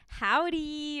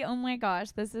Howdy. Oh my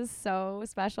gosh, this is so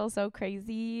special, so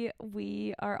crazy.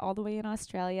 We are all the way in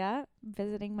Australia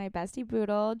visiting my bestie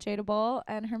Boodle, Jadable,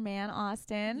 and her man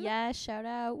Austin. Yes, shout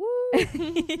out.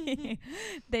 Woo.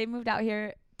 They moved out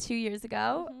here 2 years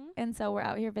ago, Mhm. and so we're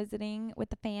out here visiting with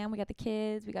the fam. We got the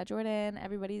kids, we got Jordan.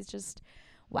 Everybody's just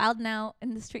wilding out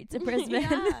in the streets of Brisbane.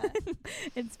 Yeah.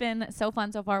 It's been so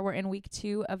fun so far. We're in week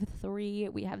 2 of 3.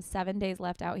 We have 7 days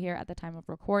left out here at the time of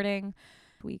recording.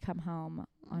 We come home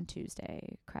on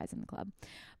Tuesday, cries in the club.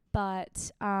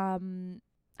 But I'm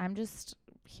just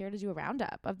here to do a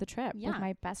roundup of the trip with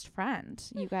my best friend.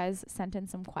 You guys sent in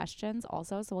some questions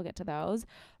also, so we'll get to those.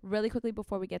 Really quickly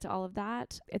before we get to all of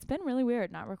that, it's been really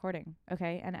weird not recording,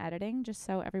 okay, and editing, just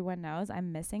so everyone knows.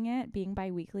 I'm missing it. Being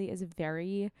bi-weekly is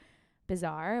very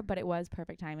bizarre, but it was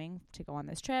perfect timing to go on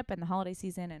this trip and the holiday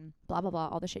season and blah blah blah,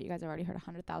 all the shit you guys have already heard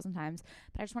 100,000 times.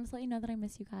 But I just wanted to let you know that I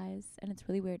miss you guys, and it's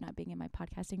really weird not being in my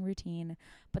podcasting routine.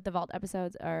 But the vault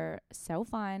episodes are so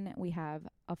fun. We have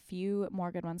a few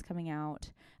more good ones coming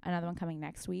out, another one coming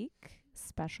next week,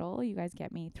 special. You guys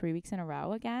get me 3 weeks in a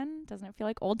row again. Doesn't it feel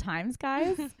like old times,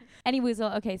 guys? Anyways,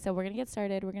 okay, so we're gonna get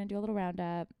started. We're gonna do a little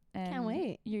roundup, and Can't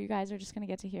wait. You guys are just gonna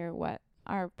get to hear what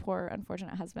our poor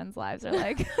unfortunate husbands' lives are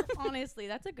like. Honestly,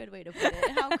 that's a good way to put it.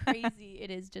 How crazy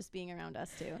it is just being around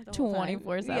us too.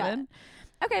 24/7.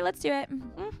 Yeah. Okay, let's do it.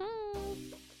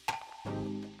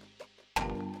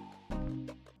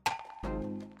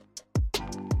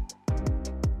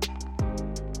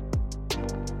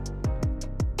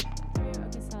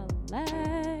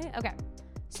 Okay,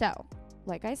 so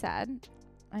like I said,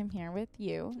 I'm here with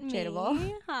you,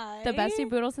 Jadable. Hi. The bestie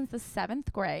Boodle since the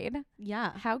 7th grade.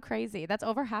 Yeah. How crazy. That's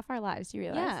over half our lives. Do you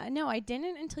realize? Yeah. No, I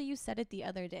didn't until you said it the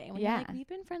other day. When you're like, we've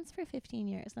been friends for 15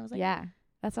 years. And I was like, yeah,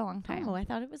 that's a long time. Oh, I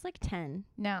thought it was like 10.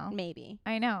 No. Maybe.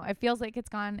 I know. It feels like it's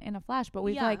gone in a flash, but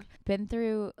we've like been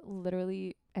through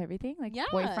literally everything. Like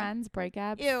boyfriends,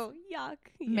 breakups. Ew, yuck.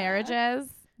 Marriages.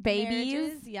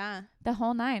 Babies, yeah, the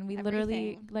whole 9. We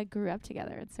literally like grew up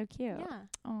together. It's so cute. Yeah.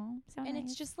 Oh, so and nice.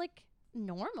 It's just like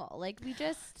normal. Like we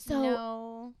just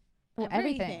know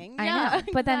everything. Yeah, I know.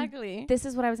 But exactly. Then this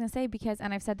is what I was gonna say, because,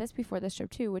 and I've said this before this trip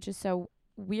too, which is so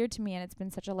weird to me, and it's been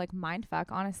such a like mind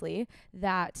fuck, honestly,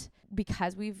 that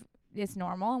because it's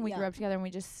normal and we grew up together and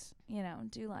we just,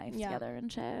 do life together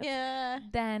and shit. Yeah.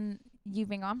 Then you've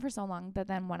been gone for so long that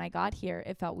then when I got here,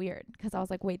 it felt weird because I was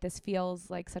like, wait, this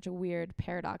feels like such a weird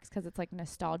paradox because it's like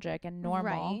nostalgic and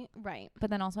normal. Right. But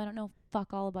then also I don't know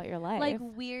fuck all about your life. Like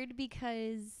weird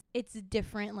because it's a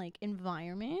different like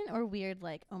environment, or weird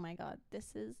like, oh my God,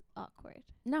 this is awkward.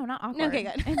 No, not awkward. Okay,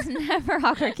 good. It's never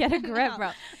awkward. Get a grip, bro.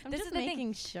 I'm this just is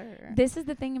making sure. This is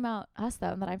the thing about us,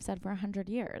 though, that I've said for 100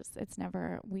 years. It's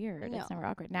never weird. No. It's never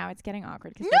awkward. Now it's getting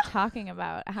awkward because we're talking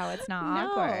about how it's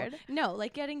not awkward. No,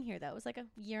 like getting here, that was like a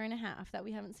year and a half that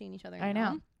we haven't seen each other. I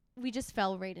know. We just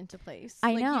fell right into place.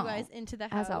 I like know. You guys into the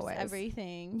house, as always.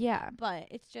 Everything. Yeah. But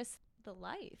it's just the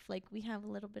life. Like we have a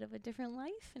little bit of a different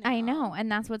life now. I know.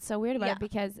 And that's what's so weird about it,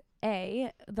 because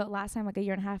the last time, like a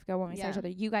year and a half ago when we saw each other,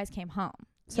 you guys came home.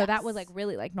 So that was like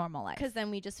really like normal life. Because then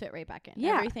we just fit right back in.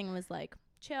 Yeah. Everything was like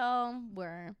chill.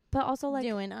 We're but also like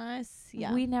doing us.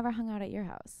 Yeah. We never hung out at your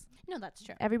house. No, that's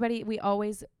true. We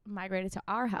always migrated to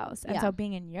our house. And so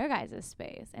being in your guys'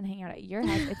 space and hanging out at your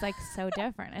house, it's like so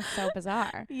different. It's so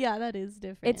bizarre. Yeah, that is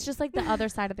different. It's just like the other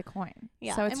side of the coin.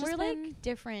 Yeah. So it's and we're like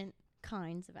different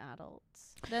kinds of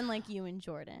adults than like you and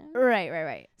Jordan.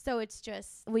 Right. So it's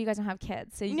just, well, you guys don't have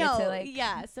kids, so you get to like,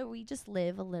 so we just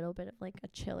live a little bit of like a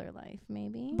chiller life,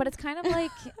 maybe. But it's kind of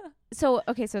like, so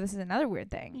this is another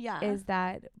weird thing. Yeah. Is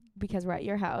that because we're at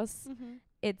your house,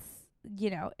 it's,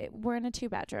 we're in a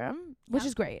 2-bedroom, which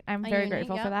is great. I'm very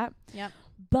grateful for that. Yep.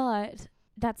 But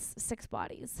that's 6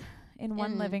 bodies in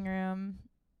one living room.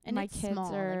 And my it's kids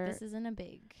small. are. Like, this isn't a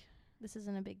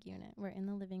big unit. We're in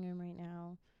the living room right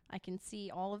now. I can see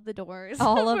all of the doors.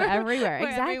 All of everywhere. Where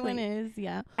exactly. everyone is.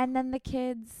 Yeah. And then the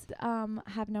kids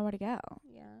have nowhere to go.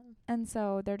 Yeah. And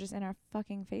so they're just in our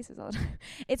fucking faces all the time.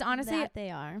 It's honestly, that they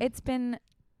are. It's been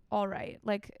all right.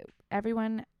 Like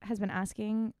everyone has been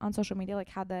asking on social media, like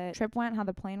how the trip went, how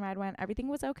the plane ride went. Everything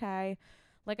was okay.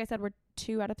 Like I said, we're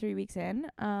 2 out of 3 weeks in.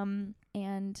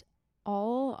 And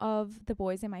all of the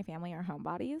boys in my family are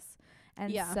homebodies.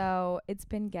 And so it's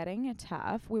been getting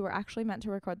tough. We were actually meant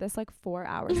to record this like 4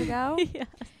 hours ago. Yeah.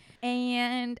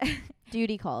 And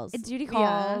duty calls.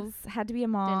 Had to be a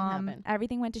mom. Didn't happen.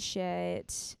 Everything went to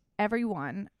shit.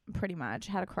 Everyone pretty much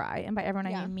had a cry. And by everyone,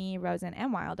 I mean me, Rosen,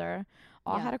 and Wilder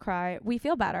all had a cry. We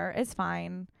feel better. It's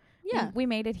fine. Yeah. We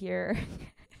made it here.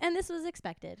 And this was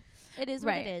expected. It is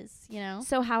what it is,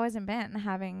 So how has it been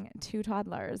having 2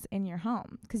 toddlers in your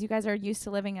home? Because you guys are used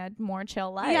to living a more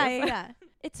chill life. Yeah.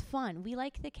 it's fun. We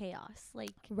like the chaos,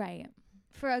 like Right.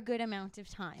 for a good amount of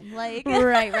time. Like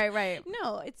right.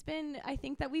 No, it's been, I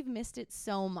think that we've missed it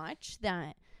so much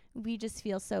that we just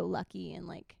feel so lucky and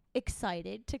like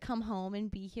excited to come home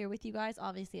and be here with you guys.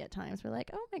 Obviously at times we're like,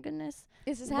 oh my goodness,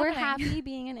 This is we're happening. happy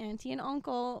being an auntie and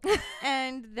uncle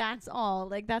and that's all.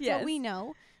 Like that's what we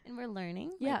know and we're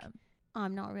learning. Yeah. Like,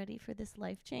 I'm not ready for this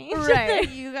life change Right.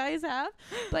 that you guys have.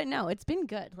 But no, it's been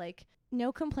good. Like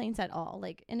no complaints at all.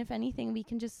 Like, and if anything, we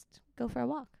can just go for a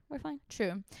walk. We're fine.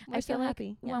 True. We're I so feel like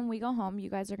happy. Yeah. when we go home, you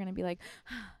guys are going to be like,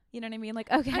 you know what I mean? Like,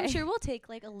 okay. I'm sure we'll take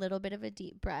like a little bit of a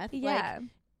deep breath. Yeah. Like,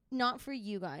 not for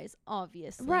you guys,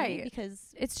 obviously. Right. Because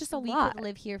It's just a we lot. could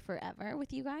live here forever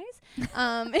with you guys.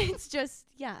 It's just,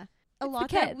 yeah. A It's lot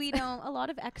the that kids. we don't, a lot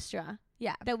of extra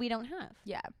Yeah. that we don't have.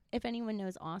 Yeah. If anyone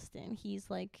knows Austin, he's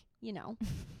like, you know,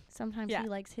 sometimes Yeah. he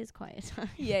likes his quiet time.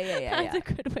 Yeah. That's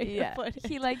a good way to put it.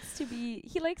 He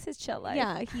likes his chill life.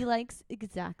 Yeah, he likes,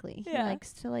 exactly. He Yeah.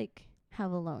 likes to like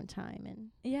have alone time and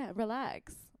Yeah.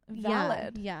 Relax.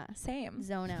 Valid. Yeah. Same.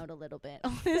 Zone out a little bit.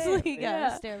 Honestly,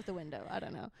 Yeah. stare out the window. I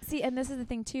don't know. See, and this is the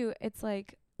thing too. It's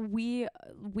like we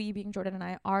being Jordan and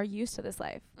I are used to this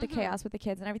life, the Mhm. chaos with the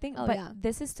kids and everything. Oh, but yeah.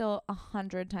 this is still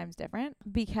 100 times different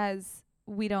because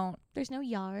we don't. There's no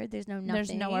yard. There's no nothing.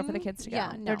 There's nowhere for the kids to go. Yeah,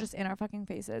 They're no. just in our fucking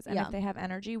faces. And Yeah. if they have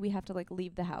energy, we have to like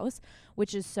leave the house,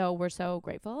 which is we're so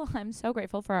grateful. I'm so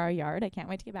grateful for our yard. I can't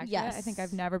wait to get back to it. I think I've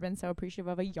Yes. never been so appreciative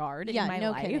of a yard Yeah, in my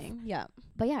no life. kidding. Yeah.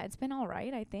 But yeah, it's been all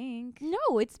right, I think.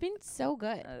 No, it's been so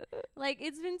good. Like,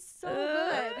 it's been so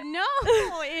good. No,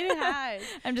 it has.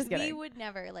 I'm just We kidding. would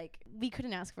never, like, we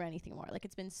couldn't ask for anything more. Like,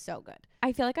 it's been so good.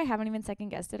 I feel like I haven't even second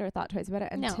guessed it or thought twice about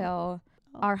it No. until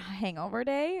our hangover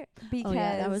day. Because Oh,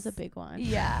 yeah, that was a big one.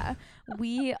 Yeah.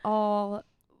 We all,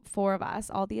 4 of us,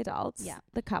 all the adults, Yeah.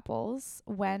 the couples,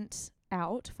 went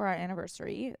out for our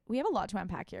anniversary. We have a lot to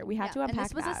unpack here. We had to unpack and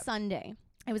this was that. a Sunday.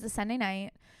 It was a Sunday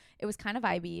night. It was kind of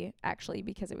vibey, actually,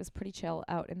 because it was pretty chill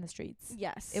out in the streets.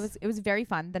 Yes. It was very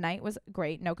fun. The night was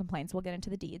great. No complaints. We'll get into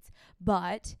the deeds.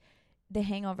 But the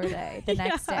hangover day, the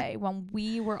next day, when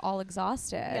we were all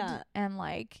exhausted Yeah. and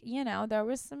like, you know, there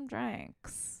was some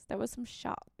drinks, there was some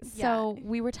shots. Yeah. So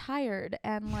we were tired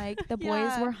and like the boys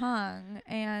Yeah. were hung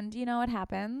and you know, it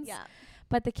happens. Yeah.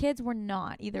 But the kids were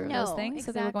not either of those No, things.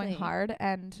 So they were going exactly. hard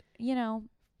and, you know,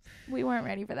 we weren't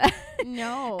ready for that.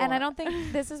 No. And I don't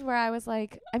think this is where I was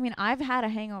like, I mean, I've had a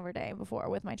hangover day before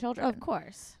with my children. Of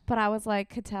course. But I was like,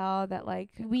 could tell that like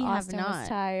We have Austin not. was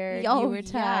tired. Oh, you were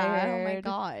yeah. tired. Oh, my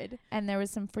God. And there was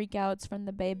some freak outs from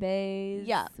the babies.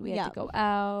 Yeah, We had yeah. to go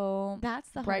out. That's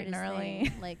the Bright and hardest early.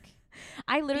 thing. Like,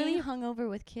 I literally, being hungover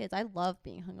with kids. I love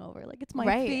being hungover. Like, it's my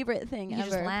Right. favorite thing you ever.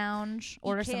 just lounge, Eat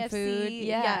order some KFC, food.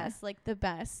 Yeah. Yes, like the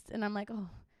best. And I'm like, oh,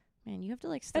 man, you have to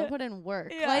like still put in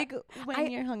work. Yeah. Like when I-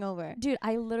 you're hungover. Dude,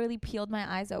 I literally peeled my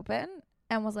eyes open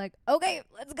and was like, okay,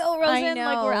 let's go, Rosen.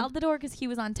 Like, we're know. out the door because he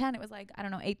was on 10. It was like, I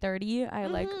don't know, 8:30. I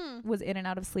like Mhm. was in and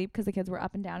out of sleep because the kids were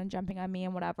up and down and jumping on me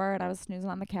and whatever. And I was snoozing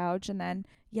on the couch. And then,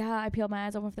 yeah, I peeled my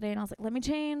eyes open for the day and I was like, let me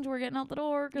change. We're getting out the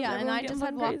door. 'Cause Yeah, and I everyone's just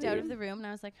getting like walked crazy. out of the room and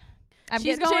I was like, I'm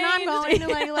she's getting going, I'm changed.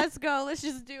 going. Like, let's go. Let's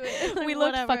just do it. Like, We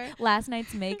looked whatever. last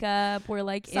night's makeup. We're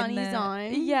like Sunny's in the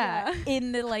on. Yeah, Yeah.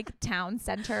 in the like town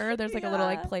center. There's like a little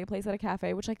like Yeah. play place at a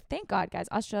cafe, which like thank God, guys.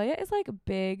 Australia is like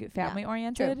big family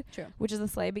oriented, True. which is a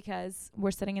slay because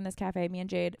we're sitting in this cafe, me and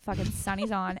Jade, fucking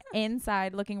Sunny's on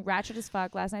inside, looking ratchet as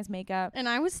fuck. Last night's makeup. And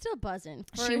I was still buzzing.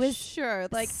 For She was sure.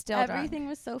 Like, still everything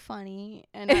was so funny.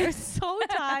 And I was so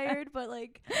tired, but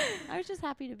like, I was just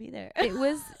happy to be there. It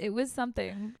was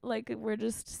something. Like we're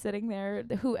just sitting there.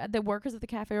 The workers at the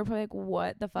cafe were probably like,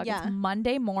 "What the fuck?" Yeah. It's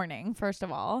Monday morning. First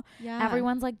of all, Yeah.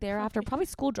 everyone's like there after probably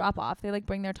school drop off. They like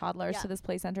bring their toddlers Yeah. to this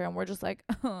play center, and we're just like,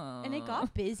 And it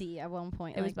got busy at one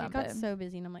point. It was Like, it got bumping. so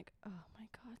busy. And I'm like, oh my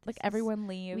God. like this is- everyone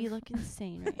leave. We look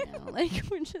insane right now. Like,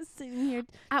 we're just sitting here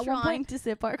At one trying point, to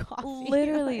sip our coffee.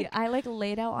 literally, Like, I like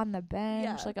laid out on the bench.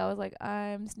 Yeah. Like I was like,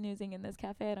 I'm snoozing in this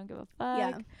cafe. I don't give a fuck.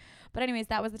 Yeah. But anyways,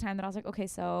 that was the time that I was like, okay,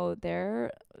 so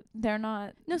they're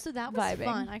not no, so that was vibing.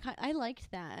 fun. I liked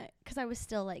that because I was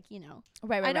still like, you know,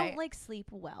 right. I don't like sleep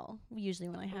well usually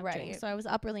when I have Right. drinks. So I was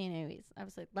up early and anyways. I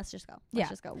was like, let's just go. Yeah. Let's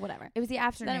just go. Whatever. It was the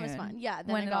afternoon. Then it was fun. Yeah.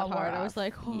 Then when it it got all wore hard. I off. was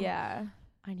like, oh, Yeah.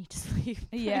 I need to sleep.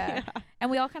 Yeah.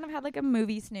 And we all kind of had like a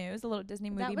movie snooze, a little Disney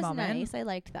movie That was moment. nice. I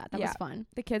liked that. That Yeah. was fun.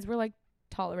 The kids were like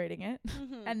tolerating it,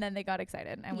 Mhm. and then they got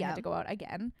excited, and we Yeah. had to go out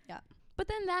again. But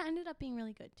then that ended up being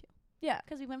really good too. Yeah.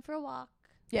 Because we went for a walk.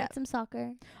 Yeah. Had some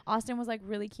soccer. Austin was like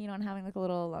really keen on having like a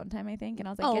little alone time, I think, and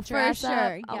I was like, Oh, "Get your for ass up."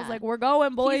 sure, I was yeah. like, "We're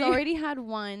going, boy." He's already had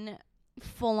one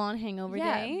full-on hangover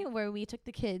Yeah. day where we took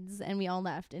the kids and we all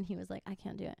left, and he was like, I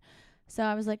can't do it. So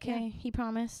I was like, Yeah. okay, he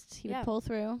promised he Yeah. would pull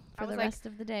through I for was the like- rest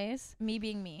of the days. Me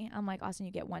being me, I'm like, Austin,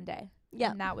 you get 1 day.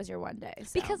 Yeah. And that was your 1 day.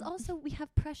 So. Because also we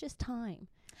have precious time.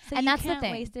 So And you that's the can't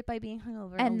thing. waste it by being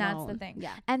hungover And that's the alone. thing.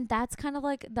 Yeah. And that's kind of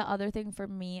like the other thing for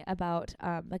me about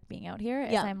like being out here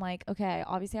is Yeah. I'm like, okay,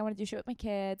 obviously I want to do shit with my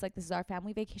kids. Like this is our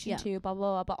family vacation Yeah. too, blah,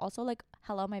 blah, blah. But also like,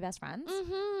 hello, my best friends.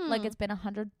 Mm-hmm. Like it's been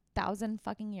 100,000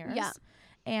 fucking years. Yeah.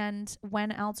 And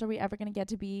when else are we ever going to get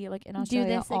to be like in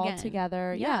Australia this all again.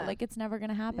 together? Yeah. Yeah. Like it's never going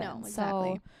to happen. No,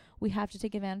 exactly. So we have to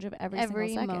take advantage of every every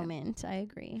single second. moment. I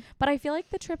agree. But I feel like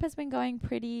the trip has been going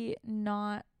pretty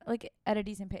not like at a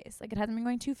decent pace. Like it hasn't been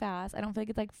going too fast. I don't feel like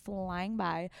it's like flying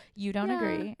by. You don't Yeah.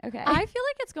 agree? Okay. I feel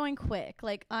like it's going quick.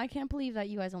 Like I can't believe that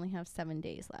you guys only have 7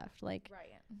 days left. Like, right.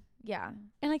 Yeah.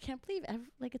 and I can't believe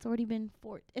like it's already been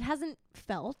 4. It hasn't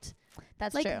felt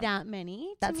That's like true. that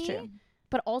many. That's to me. true.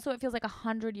 But also it feels like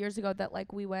 100 years ago that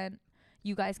like we went,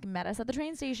 you guys met us at the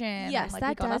train station. Yes, and, like, that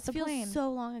we got off does the feel plane.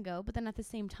 so long ago. But then at the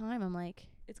same time, I'm like,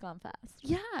 It's gone fast.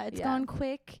 yeah, it's Yeah. gone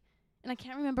quick. And I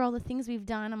can't remember all the things we've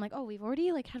done. I'm like, oh, we've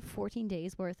already like had 14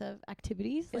 days worth of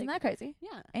activities. Isn't like, that crazy?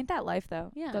 yeah. Ain't that life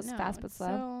though? Yeah. Goes no, fast but it's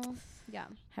slow. So, yeah.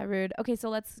 How rude. Okay, so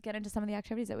let's get into some of the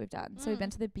activities that we've done. So we've been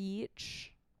Mm. to the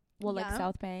beach. Well, like Yeah.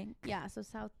 South Bank. Yeah. So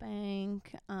South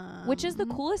Bank. Which is the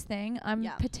coolest thing. I'm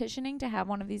yeah. petitioning to have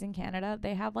one of these in Canada.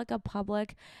 They have like a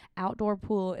public outdoor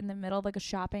pool in the middle of like a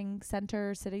shopping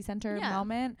center, city center Yeah.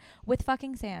 moment with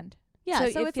fucking sand. Yeah, So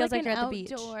so it it's feels like, like an you're at the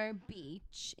beach. outdoor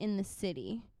beach in the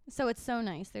city. So it's so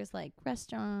nice. There's like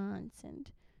restaurants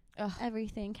and Ugh.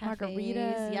 everything, cafes,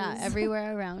 Margaritas. yeah,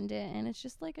 everywhere around it, and it's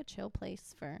just like a chill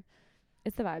place for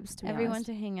It's the vibes to be everyone honest.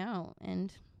 to hang out.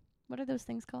 And what are those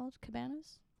things called?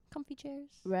 Cabanas, comfy chairs,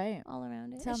 Right. all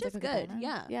around it. Sounds it's just like a good. cabana.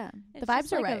 Yeah, Yeah. It's the vibes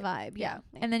just are like right. a vibe. Yeah,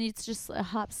 And then it's just a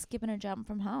hop, skip, and a jump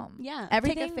from home. yeah,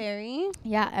 everything- take a ferry.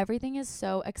 Yeah, everything is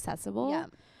so accessible. Yeah,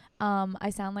 I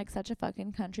sound like such a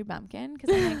fucking country bumpkin because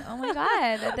I'm like, oh my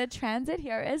god, the transit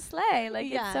here is slay. Like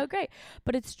Yeah. it's so great.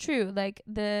 But it's true. Like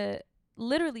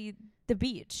literally the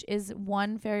beach is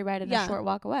one ferry ride and Yeah. a short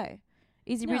walk away.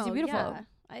 Easy breezy, No, beautiful. yeah.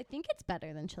 I think it's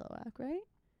better than Chilliwack, right?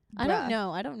 I Bruh. don't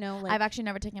know. I don't know. Like, I've actually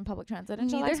never taken public transit in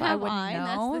July, neither so I have wouldn't I. And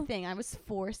know. that's the thing. I was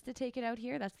forced to take it out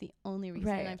here. That's the only reason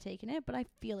Right. I've taken it. But I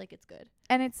feel like it's good.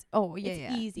 And it's It's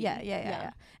yeah. easy. Yeah.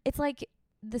 Yeah. It's like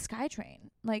the SkyTrain.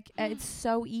 Like it's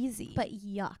so easy. But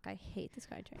yuck, I hate the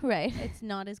SkyTrain. right. It's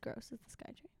not as gross as the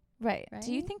SkyTrain. Right.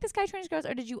 Do you Right? think the SkyTrain is gross,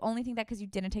 or did you only think that because you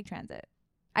didn't take transit?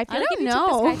 I feel I like if don't you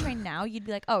know. took the SkyTrain now, you'd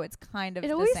be like, oh, it's kind of It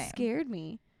the always same. scared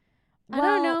me. I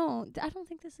Well, don't know. I don't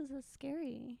think this is as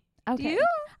scary. Okay. Do you?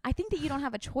 I think that you don't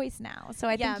have a choice now, so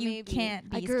I Yeah, think you maybe. can't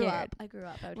be I grew scared. up. I grew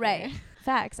up out Right. here.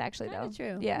 Facts, actually, Kinda though.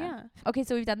 true. Yeah. Okay,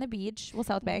 so we've done the beach. Well,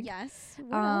 South Bank. Yes.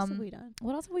 What else have Um, we done?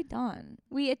 What else have we done?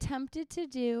 We attempted to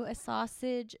do a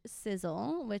sausage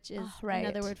sizzle, which is Oh, right.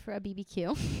 another word for a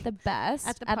BBQ. The best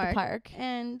At the park.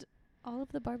 And all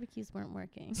of the barbecues weren't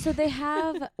working. So they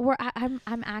have.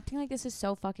 I'm acting like this is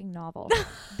so fucking novel.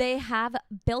 They have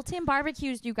built-in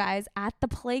barbecues, you guys, at the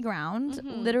playground.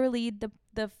 Mhm. Literally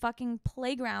the fucking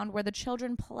playground where the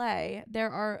children play. There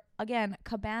are again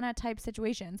cabana type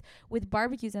situations with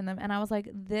barbecues in them, and I was like,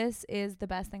 this is the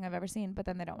best thing I've ever seen. But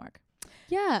then they don't work.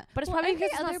 Yeah, But it's probably every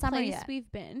because it's not other summer place yet.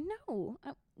 we've been. No,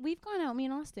 we've gone out, me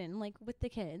and Austin, like with the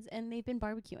kids, and they've been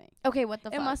barbecuing. Okay, what the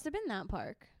It fuck? must have been that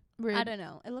park. Rude. I don't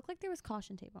know. It looked like there was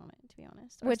caution tape on it, to be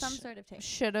honest, or Which some sort of tape.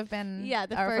 Should have been Yeah,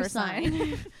 the our first sign.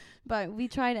 sign. But we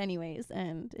tried anyways,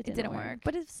 and it didn't work.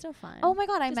 But it's still fun. Oh my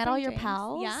god, I Just met all bring your drinks.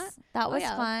 pals. Yeah. That Oh, was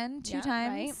yeah. fun. 2 Yeah,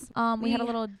 times. We had a We-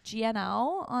 little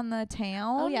GNO on the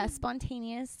town. Oh yeah,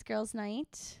 spontaneous girls'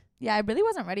 night. Yeah, I really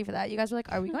wasn't ready for that. You guys were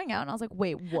like, "Are we going out?" And I was like,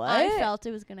 "Wait, what?" I felt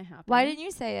it was gonna happen. Why didn't you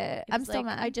say it? It I'm was still like,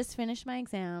 mad. I just finished my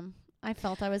exam. I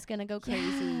felt I was gonna go crazy.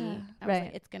 Yeah, I was right.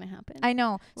 like, it's gonna happen. I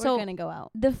know. We're So gonna go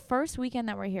out. the first weekend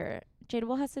that we're here, Jade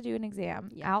will has to do an exam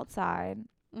Yeah. outside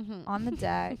Mm-hmm. on the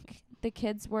deck. The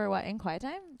kids were in quiet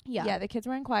time? Yeah. Yeah, the kids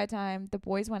were in quiet time. The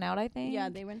boys went out, I think. Yeah,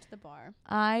 they went to the bar.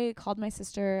 I called my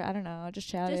sister. I don't know, just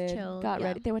shouted, chilled, got yeah.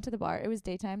 ready. They went to the bar. It was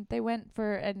daytime. They went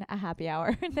for a happy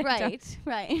hour. They Right,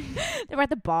 right. They were at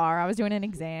the bar. I was doing an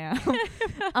exam.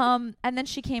 And then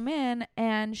she came in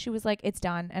and she was like, "It's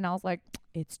done." And I was like,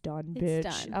 "It's done, bitch."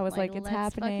 It's done. I was like, "It's let's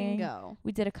happening." Fucking go.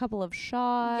 We did a couple of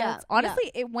shots. Yeah,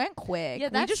 Honestly, it went quick. Yeah,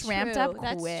 we that's just ramped true. up quick.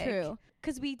 That's true.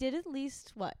 'Cause we did at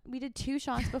least we did 2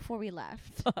 shots before we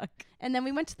left. Fuck. And then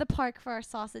we went to the park for our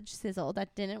sausage sizzle.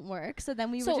 That didn't work. So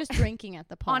then we So- were just drinking at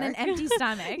the park. On an empty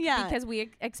stomach. Yeah. Because we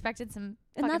expected some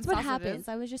and that's what fucking sausages. happens.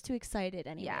 I was just too excited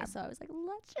anyway. Yeah. So I was like,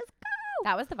 let's just go.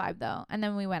 That was the vibe though. And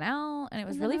then we went out and it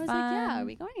was And then really I was fun. like, yeah, are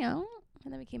we going out?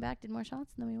 And then we came back, did more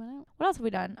shots, and then we went out. What else have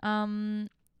we done?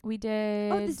 We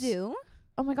did Oh, the zoo.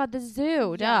 Oh my God, the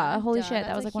zoo. Yeah, Holy duh, shit. That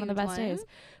that's was a like one of the huge best one. days.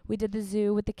 We did the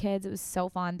zoo with the kids. It was so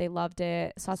fun. They loved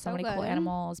it. Saw so So many cool good.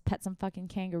 animals. Pet some fucking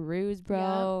kangaroos,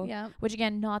 bro. Yeah. Which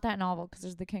again, not that novel because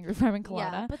there's the kangaroo farm in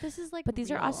Kelowna. Yeah, but this is like But these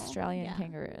are real. Australian Yeah.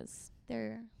 kangaroos.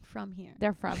 They're from here.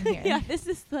 They're from here. Yeah, this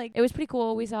is like It was pretty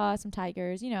cool. We saw some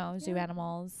tigers, you know, zoo Yeah.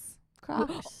 animals.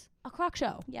 Crocs. A croc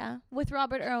show. Yeah, with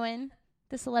Robert Irwin,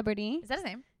 the celebrity. Is that his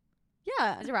name?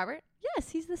 Yeah. Is it Robert? Yes,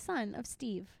 he's the son of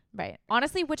Steve. Right.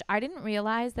 Honestly, which I didn't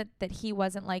realize that he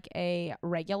wasn't like a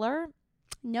regular.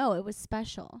 No, it was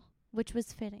special, which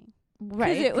was fitting.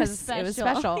 Right. it was 'cause it was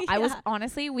special. special. I was Yeah.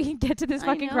 honestly, we get to this I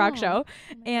fucking croc know. show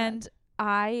Oh my and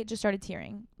I just started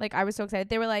tearing. Like I was so excited.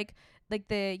 They were like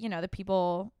the, you know, the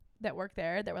people that work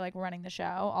there that were like running the show.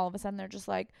 All of a sudden they're just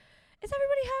like, is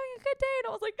everybody having a good day? And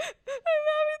I was like, I'm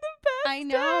having the best I know.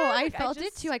 day. I Like, felt it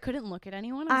just- too. I couldn't look at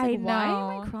anyone. I was I like, why am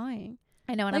know. I crying?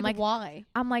 I know. And Like, why?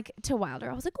 I'm like to Wilder.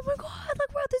 I was like, oh my God,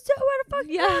 like we're at the zoo at a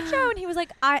fucking croc Yeah. show. And he was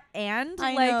like, I I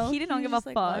like know. he did not He give was a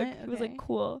just fuck. like, what? It was like Okay.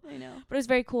 cool. I know. But it was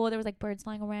very cool. There was like birds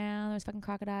flying around. There was fucking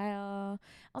crocodile.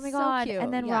 Oh my So God. cute,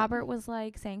 And then yeah. Robert was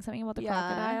like saying something about the Yeah.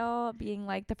 crocodile being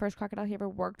like the first crocodile he ever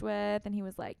worked with. And he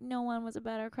was like, no one was a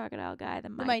better crocodile guy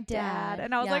than my dad.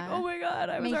 And I was like, yeah. oh my God,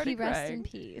 I was May already he rest crying. in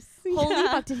peace. Holy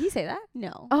Yeah. fuck. Did he say that?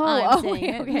 No. Oh, I'm oh, saying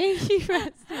it. okay. May he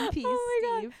rest in peace, Oh my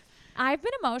God. Steve. I've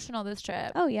been emotional this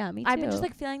trip. Oh yeah, me too. I've been just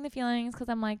like feeling the feelings because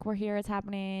I'm like, we're here. It's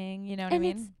happening. You know what and I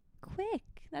mean? it's quick.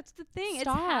 That's the thing.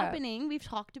 Stop. It's happening. We've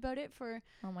talked about it for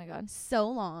Oh my God. so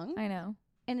long. I know.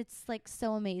 And it's like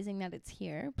so amazing that it's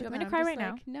here. Do you But want me to then cry I'm right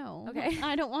just now? like, No. Okay.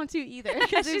 I don't want to either.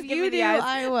 Because She's if giving you me the do, eyes.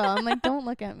 I will. I'm like, don't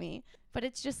look at me. But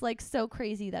it's just like so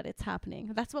crazy that it's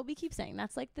happening. That's what we keep saying.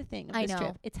 That's like the thing of I this know.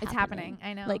 trip. It's happening.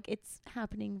 I know. Like it's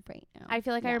happening right now. I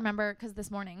feel like I Yeah. remember because this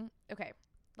morning, okay,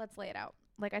 let's lay it out.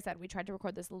 Like I said, we tried to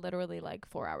record this literally like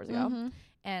 4 hours ago Mhm.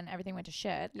 and everything went to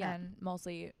shit. Yeah. And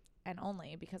mostly and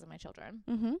only because of my children.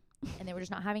 Mhm. And they were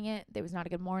just not having it. There was not a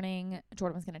good morning.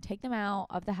 Jordan was going to take them out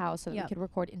of the house so that Yep. we could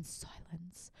record in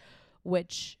silence,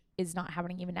 which is not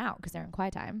happening even now because they're in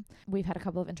quiet time. We've had a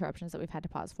couple of interruptions that we've had to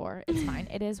pause for. It's fine.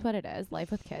 It is what it is.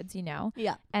 Life with kids, you know.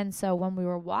 Yeah. And so when we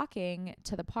were walking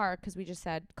to the park, because we just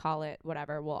said, call it,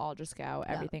 whatever, we'll all just go.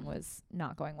 Yeah. Everything was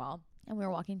not going well. And we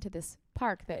were walking to this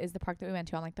park that is the park that we went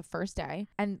to on like the first day.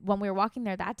 And when we were walking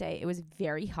there that day, it was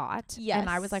very hot. And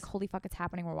I was like, Yes. holy fuck, it's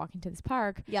happening. We're walking to this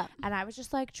park. Yeah. And I was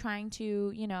just like trying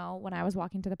to, you know, when I was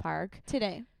walking to the park,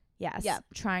 Today. yes, Yeah.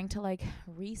 trying to like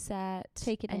reset,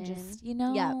 Take it and in. just, you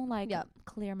know, Yeah. like Yeah.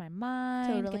 clear my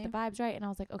mind, Totally. get the vibes right. And I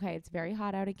was like, okay, it's very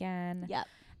hot out again. Yep.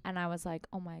 And I was like,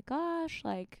 oh my gosh,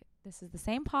 like this is the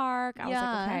same park. I was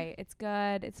Yeah. like, okay, it's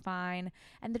good, it's fine.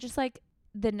 And they're just like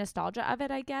the nostalgia of it,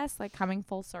 I guess, like coming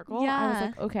full circle. I was Yeah.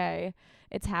 like, okay,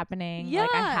 it's happening. Like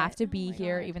I Yeah. have to Oh be my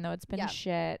here, God. even though it's been Yep.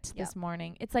 shit this Yep.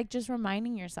 morning. It's like just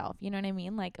reminding yourself, you know what I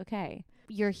mean? Like, okay,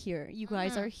 You're here. You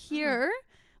guys Mhm. are Mhm. here,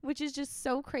 which is just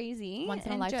so crazy. Once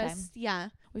in a and lifetime. Just, yeah.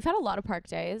 we've had a lot of park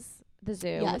days. The zoo,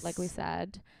 Yes. like we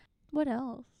said. What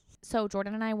else? So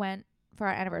Jordan and I went for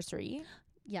our anniversary.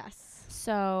 Yes.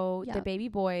 So the Yep. baby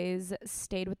boys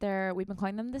stayed with we've been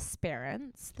calling them the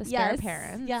sparents, the Yes. spare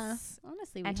parents. Yeah.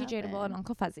 Honestly, we Auntie have Jadable and been.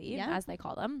 Uncle Fuzzy, Yeah. as they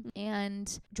call them.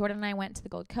 And Jordan and I went to the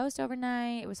Gold Coast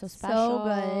overnight. It was so So special.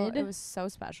 good. It was so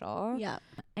special. Yeah.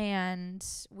 And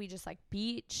we just like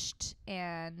beached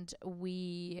and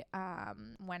we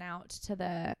went out to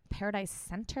the Paradise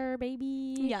Center,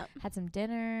 baby. Yeah. Had some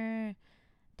dinner,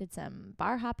 did some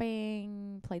bar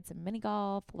hopping, played some mini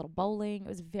golf, a little bowling. It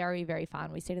was very, very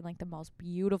fun. We stayed in like the most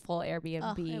beautiful Airbnb.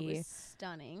 Oh, it was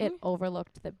stunning. It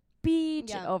overlooked the beach.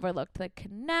 Yeah. It overlooked the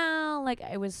canal. Like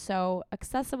it was so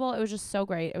accessible. It was just so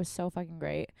great. It was so fucking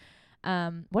great.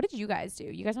 What did you guys do?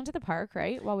 You guys went to the park,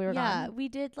 right? While we were yeah, gone. we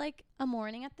did like a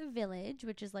morning at the Village,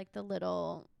 which is like the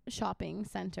little shopping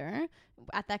center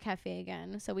at that cafe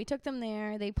again. So we took them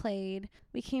there. They played.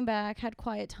 We came back, had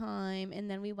quiet time, and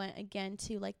then we went again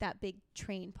to like that big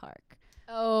train park.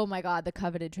 Oh my God, the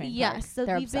coveted train park. Yes, so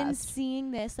They're we've been obsessed. seeing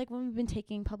this like when we've been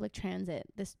taking public transit,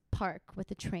 this park with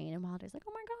the train, and Wilder's like,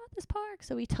 oh my God, this park.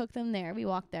 So we took them there. We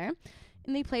walked there,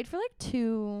 and they played for like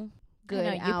 2 good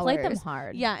I know, hours. you played them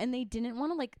hard. Yeah, and they didn't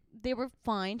want to like. They were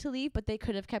fine to leave, but they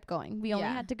could have kept going. We only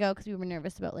Yeah. had to go because we were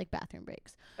nervous about like bathroom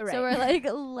breaks. Right. So we're like,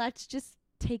 let's just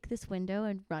take this window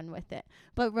and run with it.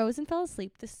 But Rosen fell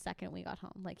asleep the second we got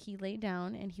home. Like he laid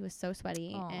down and he was so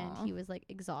sweaty and Aw. he was like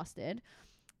exhausted.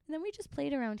 And then we just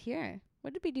played around here.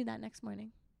 What did we do that next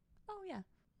morning? Oh yeah.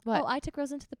 What? Oh, I took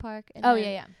Rosen to the park. And Oh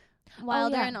then yeah.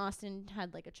 Wilder yeah. and Austin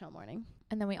had like a chill morning.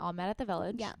 And then we all met at the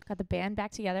Village. Yeah. Got the band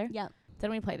back together. Yeah.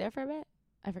 Didn't we play there for a bit?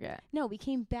 I forget. No, we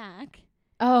came back.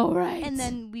 Oh, right. And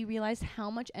then we realized how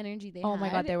much energy they had. Oh my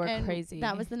God, they were and crazy.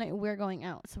 That was the night we're going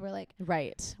out. So we're like,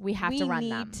 right. We have to run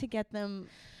them. We need to get them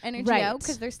energy Right. out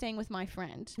because they're staying with my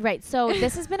friend. Right. So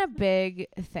this has been a big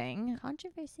thing.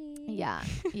 Controversy. Yeah.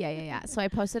 Yeah. So I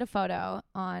posted a photo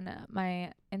on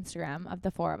my Instagram of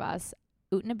the 4 of us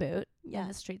oot and a boot in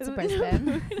the streets of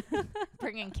Brisbane.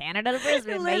 Bringing Canada to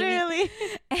Brisbane, Literally.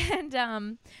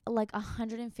 And like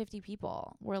 150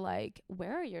 people were like,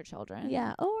 where are your children?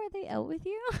 Yeah. Oh, are they out with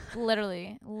you?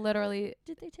 Literally.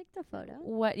 Did they take the photo?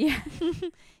 What? Yeah.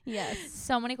 Yes.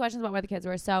 So many questions about where the kids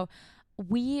were. So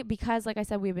because like I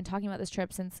said, we've been talking about this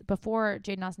trip since before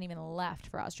Jade and Austin even left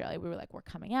for Australia. We were like, we're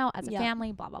coming out as a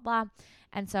family, blah, blah, blah.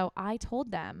 And so I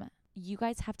told them, you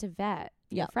guys have to vet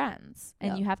your friends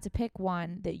and you have to pick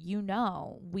one that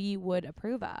we would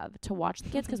approve of to watch the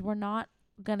kids because we're not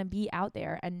going to be out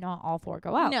there and not all 4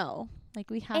 go out. No. Like,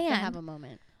 we have to have a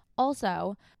moment.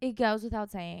 Also, it goes without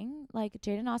saying, like,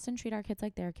 Jade and Austin treat our kids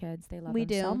like their kids. They love them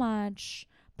so much,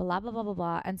 blah, blah, blah, blah,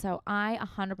 blah. And so I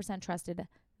 100% trusted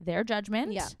their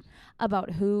judgment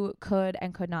about who could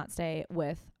and could not stay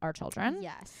with our children.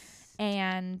 Yes.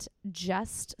 And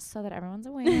just so that everyone's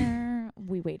aware,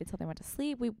 we waited till they went to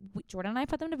sleep. Jordan and I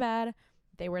put them to bed.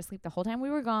 They were asleep the whole time we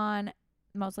were gone.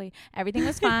 Mostly everything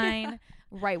was fine.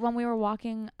 Right when we were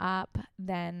walking up,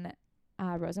 then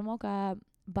Rosen woke up.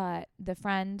 But the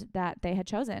friend that they had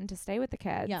chosen to stay with the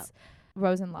kids,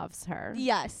 Rosen loves her.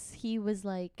 Yes, he was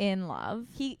like in love.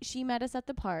 She met us at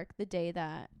the park the day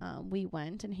that we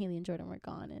went, and Haley and Jordan were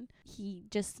gone, and he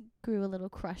just grew a little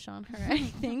crush on her. I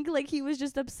think like he was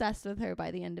just obsessed with her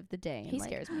by the end of the day. He like,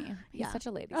 scares me. He's such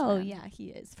a ladies' Oh man. yeah, he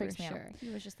is for sure. He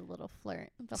was just a little flirt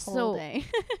the So- whole day.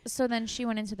 So then she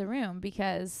went into the room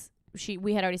because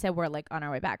we had already said we're like on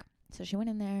our way back. So she went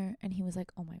in there and he was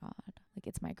like, "Oh my God, like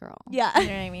it's my girl." Yeah. You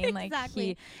know what I mean? Like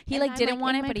Exactly. he And like I'm, didn't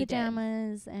want in it, my but he did.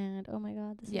 pajamas, and oh my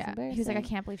God, this is embarrassing. He was like, "I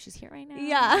can't believe she's here right now."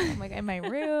 Yeah. I'm like in my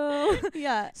room.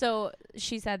 Yeah. So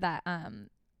she said that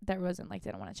that Rosen like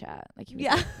didn't want to chat. Like he was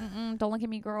Yeah. like, "Don't look at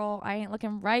me, girl. I ain't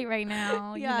looking right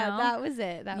now." Yeah, you know? that was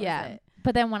it. That was it.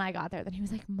 But then when I got there, then he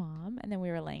was like, "Mom," and then we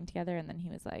were laying together, and then he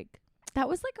was like, That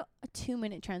was like a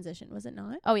 2-minute transition, was it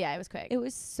not? "Oh yeah, it was quick." It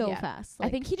was so fast. Like, I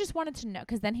think he just wanted to know,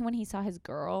 because then when he saw his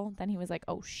girl, then he was like,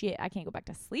 "Oh shit, I can't go back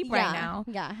to sleep right now."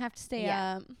 Yeah, I have to stay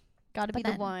Yeah. up. Gotta be But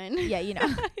the then- one. Yeah, you know,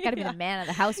 gotta be the man of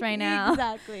the house right now.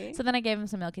 Exactly. So then I gave him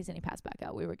some milkies and he passed back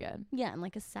out. We were good. Yeah, in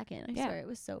like a second. I Yeah. swear it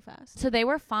was so fast. So they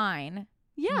were fine.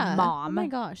 Yeah. Mom. Oh my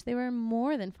gosh, they were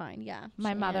more than fine. Yeah.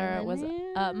 My mother was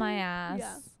up my ass.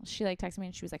 Yeah. She like texted me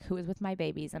and she was like, "Who is with my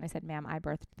babies?" And I said, "Ma'am, I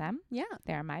birthed them. Yeah.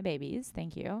 They are my babies.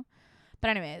 Thank you." But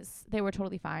anyways, they were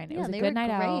totally fine. It Yeah, was a they good were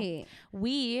night great.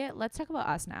 out. Let's talk about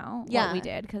us now. Yeah. What we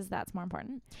did, because that's more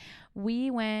important.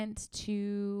 We went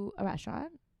to a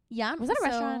restaurant. Yeah. Was that a so,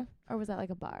 restaurant or was that like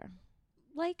a bar?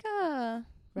 Like a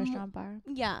Restaurant bar?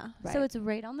 Yeah. Right. So it's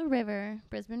right on the river,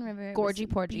 Brisbane River. It was Gorgy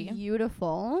porgy.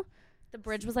 Beautiful. The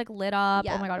bridge was like lit up.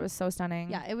 Yeah. Oh my God, it was so stunning.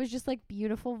 Yeah, it was just like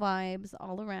beautiful vibes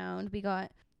all around. We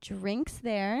got drinks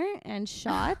there and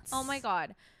shots. Oh my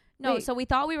God. No, Wait. so we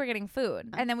thought we were getting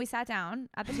food. And then we sat down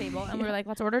at the table and we were like,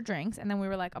 let's order drinks. And then we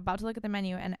were like about to look at the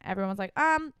menu and everyone was like,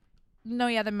 no,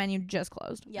 yeah, the menu just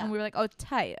closed. Yeah. And we were like, oh,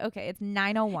 tight. Okay, it's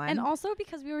 9:01. And also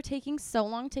because we were taking so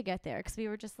long to get there because we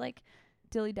were just like,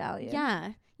 dilly-dally.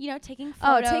 yeah, you know, taking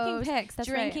Oh, photos. taking pics. That's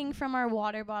drinking from our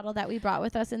water bottle that we brought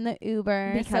with us in the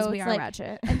Uber. Because so we it's are like,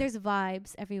 ratchet. and there's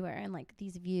vibes everywhere and like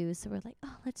these views. So we're like,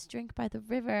 oh, let's drink by the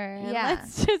river. And Yeah.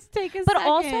 let's just take a But second.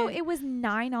 also, it was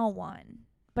 9:01.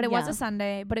 But it was Yeah. a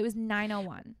Sunday, but it was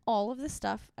 9:01. all of the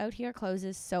stuff out here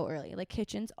closes so early. Like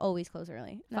kitchens always close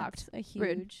early. That's a huge.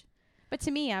 Rude. But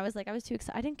to me, I was too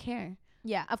excited. I didn't care.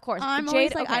 Yeah, of course. I'm Jade,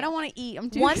 always like, okay. I don't want to eat. I'm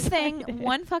too One excited. thing,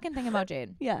 one fucking thing about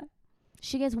Jade. Yeah.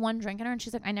 She gets one drink in her and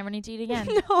she's like, I never need to eat again.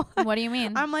 No. What do you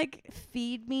mean? I'm like,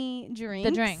 feed me drinks.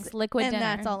 The drinks, liquid and dinner.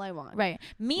 that's all I want. Right.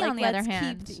 Me, Like, on the other let's keep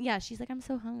hand. yeah, she's like, I'm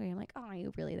so hungry. I'm like, oh, are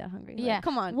you really that hungry? Like, Yeah.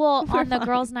 come on. Well, We're on the fine.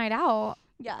 girls' night out,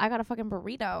 Yeah. I got a fucking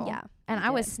burrito. Yeah. And you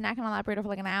I was did. snacking on that burrito for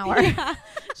like an hour. Yeah.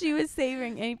 She was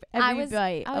savoring every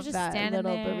bite I was of just that standing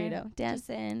little there, burrito.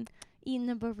 Dancing, eating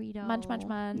the burrito. Munch, munch,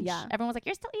 munch. Yeah. Everyone was like,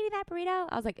 you're still eating that burrito?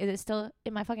 I was like, is it still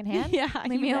in my fucking hand? Yeah.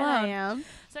 Leave me you bet I alone. am.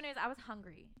 So anyways, I was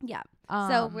hungry. Yeah.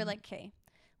 So we're Um, like, okay,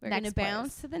 we're next gonna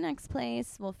bounce place. to the next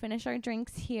place. We'll finish our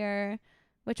drinks here,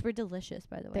 which were delicious,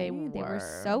 by the way. They were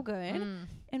were. so good, Mm.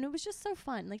 and it was just so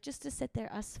fun, like just to sit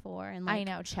there, us four, and like I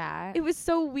know, chat. it was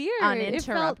so weird. It felt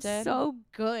Uninterrupted. so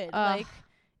good. Ugh. Like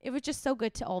it was just so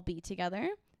good to all be together.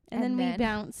 And And then we then-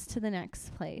 bounced to the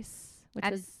next place, which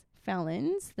And- was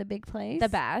Fallon's, the big place. The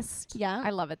best. Yeah. I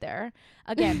love it there.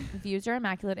 Again, views are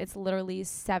immaculate. It's literally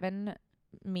 7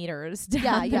 meters down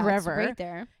Yeah, the yeah, river. it's right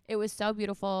there. It was so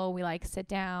beautiful. We like sit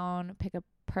down, pick a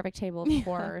perfect table, of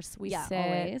course. We sit,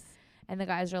 always. and the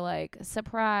guys are like,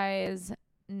 surprise,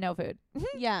 no food.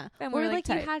 Yeah. And Or we're like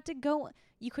tight. you had to go.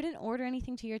 You couldn't order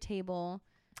anything to your table.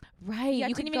 Right. You,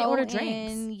 You couldn't even order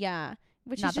drinks. Yeah.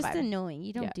 Which Not is the just vibe. annoying.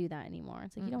 You don't Yeah. do that anymore.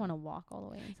 It's like you don't Mm-mm. want to walk all the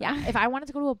way. Inside. Yeah. If I wanted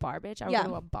to go to a bar, bitch, I would Yeah. go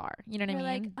to a bar. You know what We're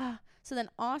I mean? like, so then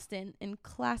Austin, in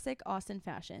classic Austin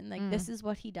fashion, like this is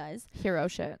what he does. Hero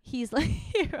shit. He's like,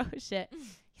 hero shit.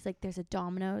 He's like, there's a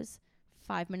Domino's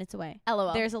 5 minutes away.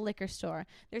 LOL. There's a liquor store.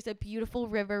 There's a beautiful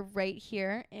river right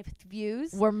here with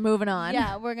views. We're moving on.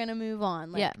 Yeah, we're going to move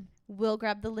on. Like, yeah. we'll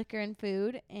grab the liquor and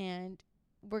food and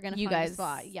we're going to You find guys- a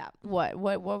spot. Yeah.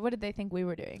 What did they think we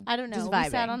were doing? I don't know. Just We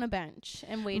sat vibing. on a bench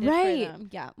and waited Right. for them.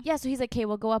 Yeah. Yeah, so he's like, okay,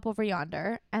 we'll go up over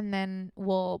yonder and then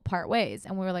we'll part ways.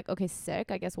 And we were like, okay, sick.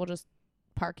 I guess we'll just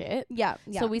park it. Yeah.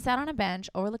 Yeah. So we sat on a bench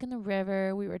overlooking the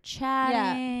river. We were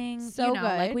chatting. So you know,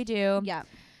 like good. we do. yeah.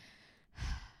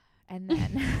 And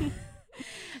then,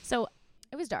 so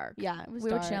it was dark. Yeah. It was we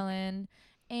dark. were chilling.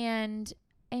 And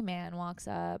a man walks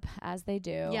up, as they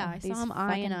do. Yeah, I These saw him fucking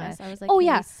eyeing men. us. I was like, Oh, hey,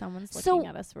 yeah. someone's So- looking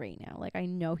at us right now. Like, I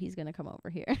know he's going to come over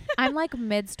here. I'm like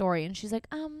mid-story and she's like,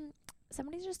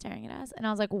 somebody's just staring at us. And I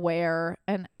was like, where?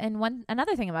 And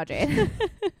another thing about Jade.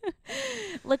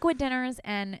 Liquid dinners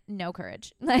and no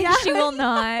courage. Like Yeah. she will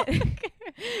not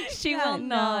she Yeah, will no.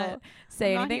 not say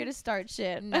I'm not anything. here to start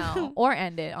shit. No. Or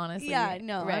end it, honestly. Yeah,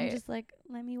 no. Right. I'm just like,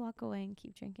 let me walk away and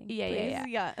keep drinking. Yeah, yeah,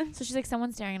 please. Yeah. So she's like,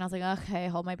 someone's staring, and I was like, okay,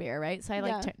 hold my beer, right? So I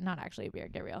like Yeah. not actually a beer,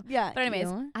 get real. Yeah. But anyways,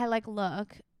 you. I like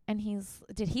look and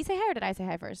did he say hi or did I say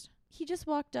hi first? He just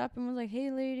walked up and was like,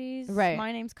 hey, ladies. Right.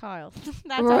 My name's Kyle. That's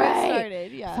how Right. it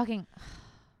started. Yeah. Fucking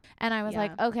and I was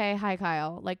like, Yeah. okay, hi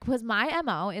Kyle. Like, cause my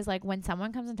MO is like when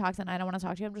someone comes and talks and I don't want to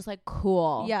talk to you, I'm just like,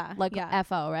 cool. Yeah, Like yeah.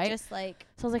 FO, right? Just like,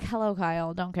 So I was like, hello,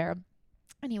 Kyle. Don't care.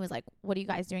 And he was like, what are you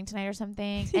guys doing tonight or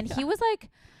something? And he was like,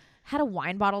 had a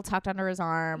wine bottle tucked under his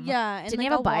arm. yeah. And Didn't like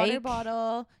he have a water bike?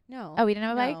 bottle. No. Oh, he didn't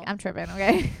have a No. bike? I'm tripping.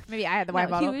 Okay. Maybe I had the wine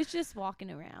No, bottle. He was just walking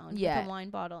around Yeah. with a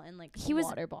wine bottle and like He a was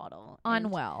water bottle. And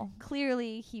Unwell.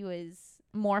 clearly he was.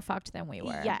 More fucked than we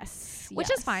were. Yes.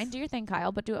 Which is fine. Do your thing,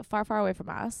 Kyle, but do it far, far away from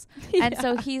us. Yeah. And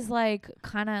so he's like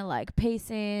kind of like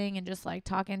pacing and just like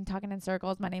talking in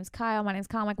circles. My name's Kyle. My name's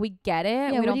Kyle. I'm like, we get it.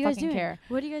 Yeah, we what don't are you guys fucking doing? care.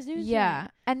 What are you guys doing? Yeah.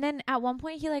 And then at one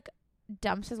point he like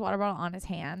dumps his water bottle on his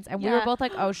hands and we were Yeah. both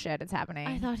like, oh shit, it's happening.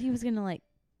 I thought he was gonna like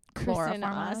christen Chloroform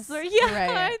us. us. Or, yeah.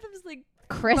 Right. I was like,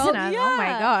 Christen well, us. Oh my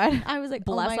yeah. God. I was like,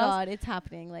 oh Bless my us. God, it's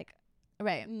happening. Like,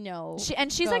 Right. no.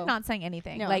 She's like Go. not saying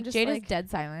anything. No, I'm like just Jade is like, dead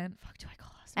silent. fuck do I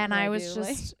call us? And What do I was do? Like-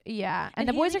 just yeah. And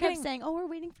the he boys are kept getting saying, oh, we're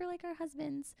waiting for like our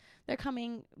husbands. They're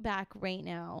coming back right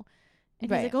now. And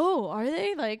Right. he's like, oh, are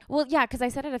they? Like, well, yeah, because I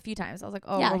said it a few times. I was like,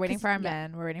 oh, Yeah, we're waiting 'cause- for our yeah.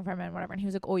 men. We're waiting for our men, whatever. And he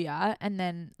was like, oh, yeah. And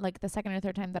then, like, the second or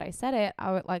third time that I said it,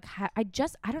 I would, like,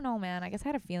 I don't know, man. I guess I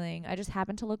had a feeling. I just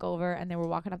happened to look over, and they were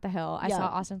walking up the hill. I Yeah. saw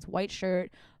Austin's white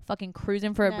shirt fucking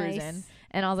cruising for a bruising.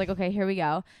 And I was like, okay, here we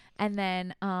go. And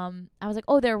then I was like,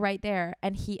 oh, they're right there.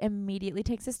 And he immediately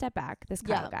takes a step back. This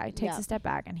Kyle Yeah, guy takes yeah. a step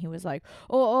back, and he was like,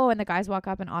 oh. And the guys walk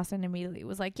up, and Austin immediately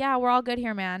was like, yeah, we're all good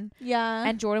here, man. Yeah.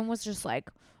 And Jordan was just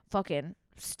like, fucking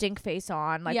stink face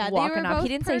on, like yeah, walking they were up. both He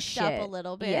didn't say perked shit. up a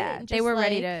little bit. Yeah, and they just, were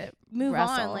ready like, to move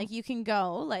wrestle. on. Like, you can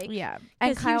go. Like, yeah. And And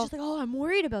he Kyle, was just like, oh, I'm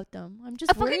worried about them. I'm just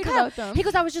fucking worried Kyle. about them. he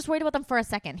goes, I was just worried about them for a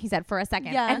second. He said for a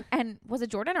second. Yeah. And was it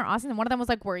Jordan or Austin? And one of them was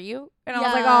like, were you? And I was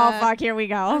Yeah. like, oh fuck, here we I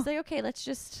go. was like, okay, let's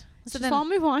just then- all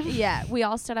move on. Yeah, we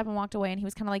all stood up and walked away, and he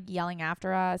was kind of like yelling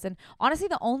after us. And honestly,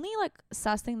 the only like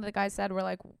sus thing that the guys said were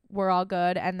like, we're all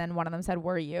good. And then one of them said,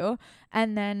 were you?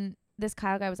 And then this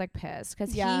Kyle guy was like pissed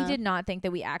because Yeah. he did not think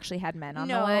that we actually had men on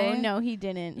the No, way. no, he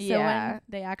didn't. So Yeah. when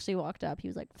they actually walked up, he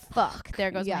was like, Fuck, there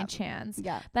goes Yeah. my chance.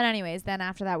 yeah. But anyways, then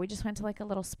after that, we just went to like a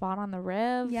little spot on the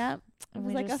riv. Yeah. It And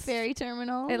was we like a just- ferry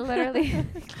terminal. It literally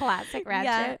classic ratchet.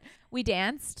 Yeah. We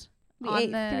danced. We on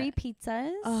ate the- 3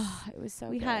 pizzas. Oh, it was so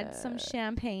we good. had some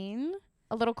champagne.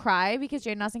 a little cry because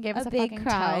Jaden Austin gave us a big fucking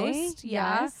cry. toast.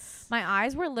 Yeah. Yes. My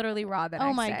eyes were literally raw the Oh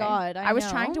next my day. God, I was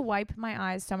know. trying to wipe my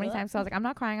eyes so many Ugh. times. So I was like, I'm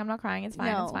not crying. It's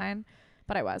fine. No. It's fine.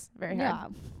 But I was very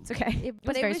hard. Yeah. It's okay.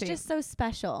 But it very was sweet. just so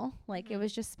special. Like, it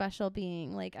was just special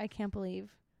being like, I can't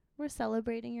believe we're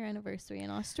celebrating your anniversary in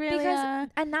Australia.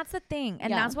 And that's the thing. And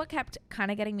Yeah. that's what kept kind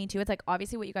of getting me to. It's like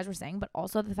obviously what you guys were saying, but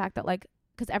also the fact that like,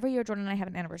 because every year Jordan and I have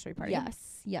an anniversary party.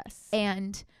 Yes.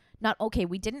 And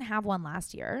we didn't have one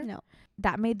last year. No.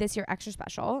 That made this year extra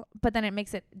special, but then it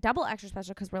makes it double extra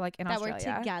special because we're like in that Australia.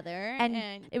 we're together. And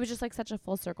it was just like such a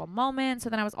full circle moment. So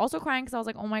then I was also crying because I was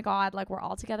like, oh my God, like we're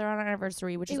all together on our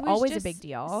anniversary, which it is was always a just big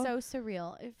deal. so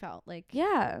surreal. It felt like,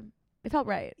 yeah. It felt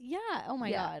right. yeah. Oh my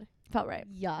Yeah. God. Felt right.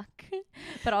 yuck.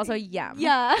 But also yum.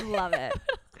 Yeah. Love it.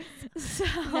 So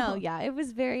No, yeah, it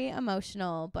was very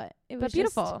emotional, but it was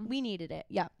beautiful. Just, we needed it.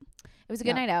 Yeah. it was a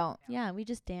good night out. Yeah, we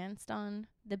just danced on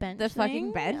the bench. The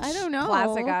fucking thing. bench. I don't know.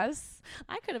 Classic us.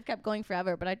 I could have kept going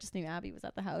forever, but I just knew Abby was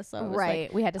at the house, so I was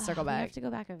Right. We had to circle We have back. to go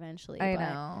back eventually. I but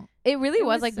know. It really it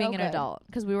was was like so being an good. adult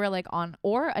because we were like on,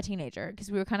 or a teenager because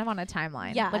we were kind of on a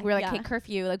timeline. Yeah, Like we were like, yeah. hey,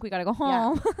 curfew. Like we got to go Yeah.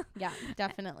 home. Yeah,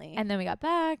 definitely. And then we got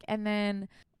back and then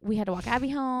we had to walk Abby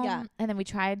home. Yeah. And then we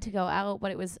tried to go out,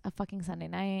 but it was a fucking Sunday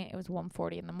night. It was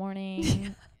 1:40 in the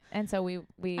morning. And so we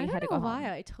I had don't to go know why.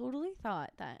 home. I totally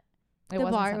thought that It the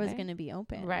wasn't bar was Sunday. going to be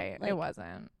open. Right. Like, It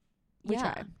wasn't. We yeah.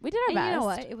 tried. We did our And best. you know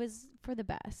what? It was for the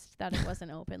best that it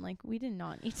wasn't open. Like, we did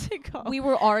not need to go. We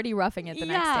were already roughing it the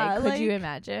next Yeah, day. Could you like,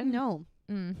 imagine? No.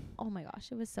 Mm. Oh my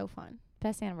gosh, it was so fun.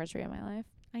 Best anniversary of my life.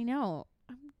 I know.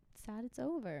 I'm sad it's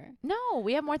over. No,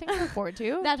 we have more things to look forward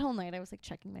to. That whole night I was like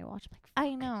checking my watch. I'm like,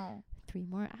 I know. 3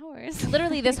 more hours.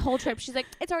 Literally this whole trip, she's like,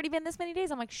 it's already been this many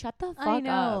days. I'm like, shut the fuck I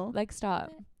know. up. Like,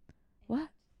 stop. What?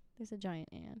 There's a giant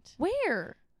ant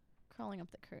Where? crawling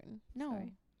up the curtain. No.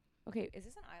 Sorry. Okay, is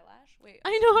this an eyelash? Wait.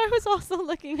 I know. I was also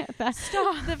looking at that.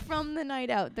 Stop. From the night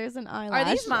out, there's an eyelash. Are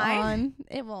these mine?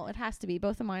 It has to be.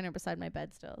 Both of mine are beside my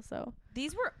bed still. So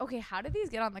These were, okay, how did these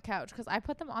get on the couch? Because I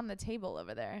put them on the table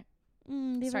over there.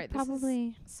 they Sorry, were this is-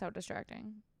 probably. So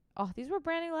distracting. Oh, these were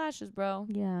brand new lashes, bro.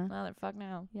 Yeah. Well, they're fucked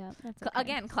now. Yeah. That's Cl- okay.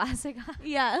 Again, classic.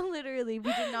 Yeah, literally.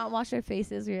 We did not wash our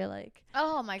faces. We were like,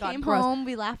 Oh my god, came gross. home.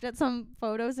 We laughed at some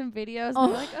photos and videos. Oh.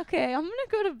 And we're like, okay, I'm gonna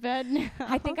go to bed now.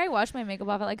 I think I washed my makeup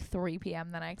off at like 3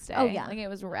 p.m. the next day. Oh, yeah. Like it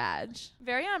was rad.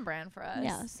 Very on brand for us.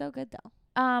 Yeah, so good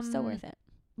though. So worth it.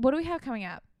 What do we have coming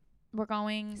up? We're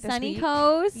going this Sunny week.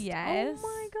 Coast. Yes. Oh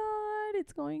my god,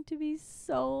 it's going to be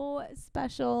so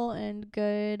special and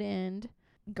good and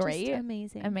Great. just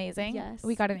amazing. Amazing. Yes,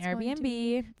 We got an it's going to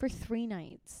Airbnb. for 3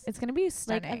 nights. It's going to be Like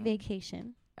stunning. a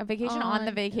vacation. A vacation on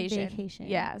the vacation. Vacation.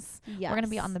 Yes. Yes. We're going to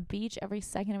be on the beach every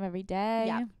second of every day.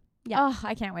 Yeah. Oh,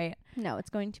 I can't wait. No, it's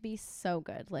going to be so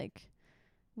good. Like,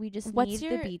 we just What's need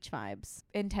your- the beach vibes.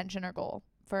 Intention or goal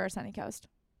for Sunny Coast?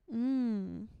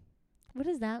 What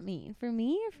does that mean? For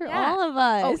me or for Yeah. all of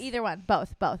us? Oh, either one.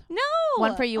 Both. No.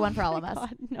 One for you, Oh one for all my of us.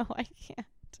 God, no, I can't.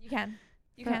 You can.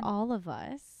 You For can. all of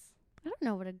us. I don't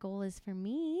know what a goal is for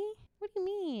me. What do you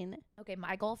mean? Okay,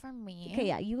 my goal for me. Okay,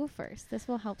 yeah, you go first. This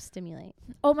will help stimulate.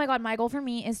 Oh my god, my goal for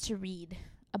me is to read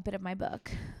a bit of my book.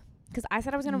 Because I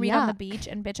said I was going to read on the Yuck. beach,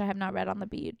 and bitch, I have not read on the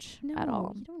beach No, at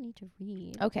all. you don't need to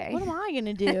read. Okay. What am I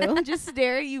gonna do? Just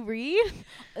stare at you read?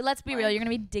 Let's be real. You're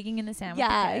going to be digging in the sand with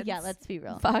the Yeah, kids. yeah. Let's be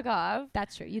real. Fuck off.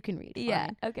 That's true. You can read. Yeah.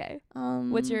 fine. Okay.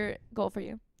 Um. What's your goal for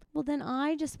you? Well, then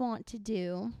I just want to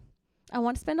do. I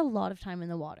want to spend a lot of time in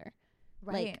the water.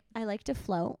 Right. Like I like to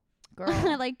float. Girl.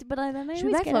 I like to, but then I Should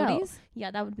we always buy get out. floaties?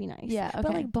 Yeah, that would be nice. Yeah, But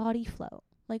okay. like body float.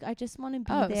 Like I just want to be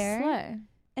Oh, there slay.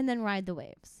 and then ride the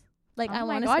waves. Like Oh I my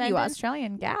want to god, spend. you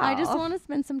Australian gal. I just want to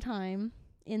spend some time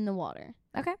in the water.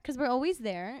 Okay. Because we're always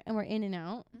there and we're in and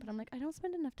out. But I'm like, I don't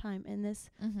spend enough time in this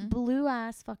Mm-hmm. blue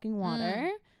ass fucking water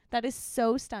that is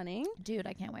so stunning. Dude,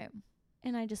 I can't wait.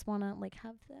 And I just want to like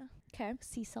have the Okay.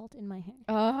 sea salt in my hair.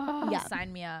 Oh, Yeah.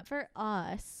 sign me up. For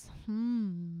us,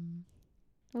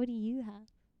 what do you have?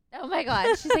 Oh my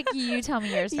god. She's like, you tell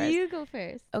me yours first. You go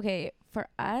first. Okay, for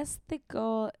us, the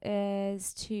goal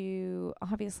is to,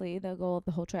 obviously, the goal of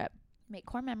the whole trip, make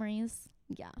core memories,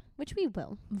 Yeah, which we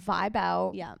will. vibe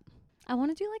out. Yeah. I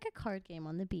want to do like a card game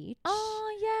on the beach.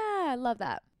 Oh, yeah. I love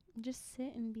that. Just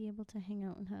sit and be able to hang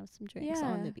out and have some drinks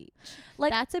on Yeah. the beach.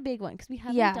 Like, That's a big one because we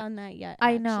haven't Yeah. done that yet.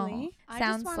 I know. Actually. I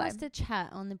Sounds just want us slime. to chat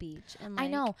on the beach and like, I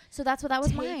know. So that was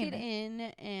take mine. it in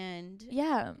and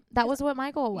Yeah. That was what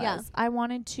my goal was. Yeah. I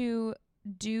wanted to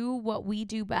do what we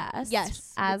do best.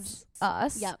 Yes, As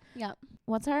us. Yep.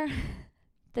 What's our,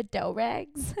 the dough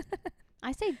rags?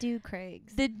 I say do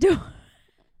Craig's. The dough.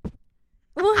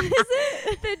 What is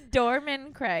it? The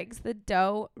Dorman Craigs, the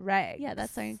dough rags. Yeah,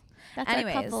 that's our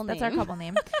Anyways, couple that's name. our couple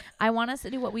name. I want us to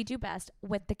do what we do best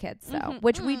with the kids, though, Mhm,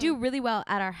 which we do really well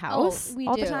at our house we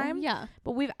all do. the time. Yeah.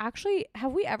 But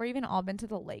have we ever even all been to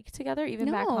the lake together, even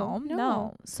back No, home?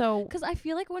 no. So Because I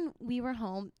feel like when we were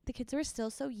home, the kids were still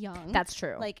so young. that's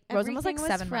true. like Rosen was like everything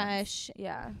 7 months. fresh,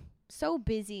 Yeah. so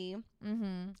busy,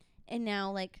 Mm-hmm. and now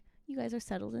like you guys are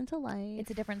settled into life.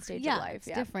 It's a different stage yeah, of life. it's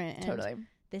Yeah. different. And Totally.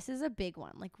 this is a big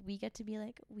one. Like we get to be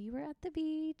like we were at the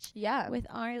beach Yeah. with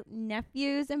our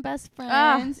nephews and best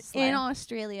Ah, friends slay. in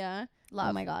Australia.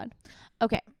 Love. Oh my god.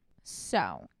 Okay.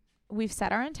 So we've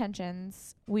set our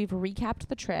intentions. We've recapped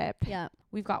the trip. Yeah.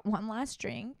 We've got one last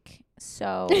drink.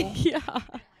 So Yeah.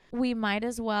 we might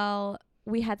as well.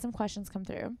 We had some questions come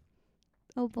through.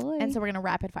 Oh boy. And so we're going to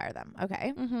rapid fire them.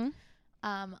 Okay. mm-hmm.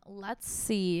 Let's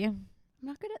see. I'm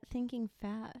not good at thinking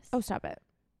fast. Oh, stop it.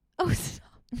 Oh, stop.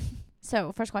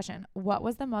 So, first question. What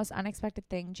was the most unexpected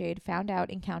thing Jade found out,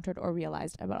 encountered, or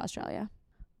realized about Australia?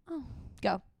 Oh.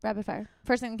 Go. Rapid fire.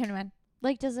 First thing that came to mind.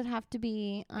 Like, does it have to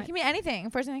be... It can be anything.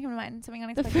 First thing that came to mind. Something the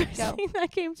unexpected. first Go. thing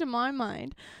that came to my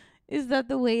mind is that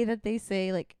the way that they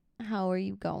say, like, how are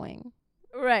you going?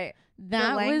 Right.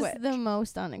 That was language. the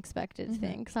most unexpected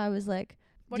thing. Because I was like,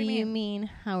 What do you mean,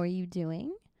 how are you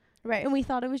doing? Right. And we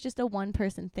thought it was just a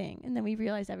one-person thing. And then we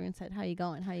realized everyone said, how you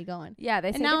going? How you going? Yeah,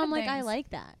 they say And now I'm different like, I things. like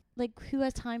that. Like, who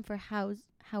has time for how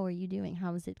are you doing?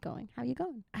 How is it going? How you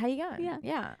going? How you going? Yeah.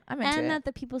 Yeah. I'm into And it. that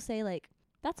the people say, like,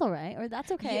 that's all right, or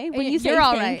that's okay. Yeah, When you say you're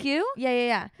all thank right. you.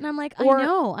 Yeah. And I'm like, Or- I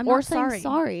know. I'm or not saying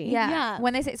sorry. Yeah.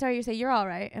 When they say sorry, you say you're all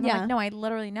right. And I'm Yeah. like, no, I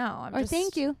literally know. I'm Or just,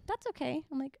 thank you. That's okay.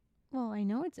 I'm like, well, I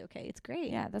know it's okay. It's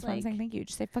great. Yeah, that's why I'm Like, saying thank you.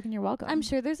 Just say fucking you're welcome. I'm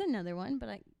sure there's another one, but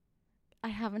I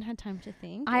haven't had time to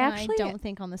think. I and actually- I don't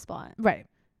think on the spot. Right.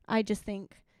 I just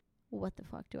think, what the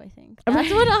fuck do I think? Right.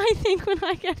 That's what I think when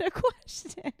I get a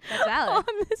question. That's valid. On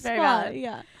the Very spot. valid.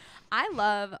 Yeah. I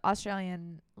love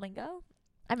Australian lingo.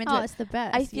 I'm into Oh, it. it's the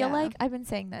best. I feel like I've been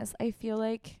saying this. I feel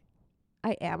like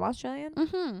I am Australian.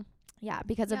 Mm-hmm. Yeah,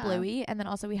 because of Yeah. Bluey. And then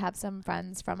also we have some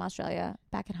friends from Australia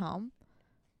back at home.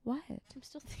 What? I'm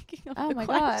still thinking of Oh the my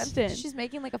question. god. She's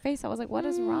making like a face. I was like, what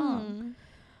is wrong?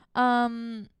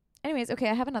 Mm. Anyways, okay,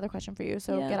 I have another question for you.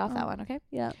 So Yeah, get off that one, okay?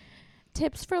 Yeah.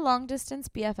 Tips for long distance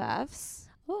BFFs.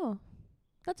 Oh,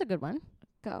 that's a good one.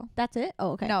 Go. That's it?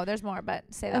 Oh, okay. No, there's more, but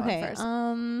say that Okay. one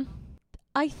first.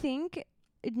 I think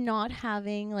not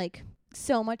having like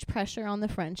so much pressure on the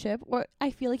friendship, or I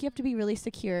feel like you have to be really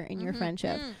secure in your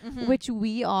friendship, which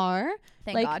we are.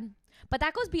 Thank like- God. But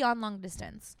that goes beyond long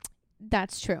distance.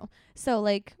 That's true. So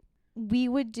like we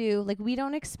would do like I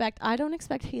don't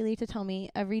expect Haley to tell me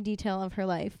every detail of her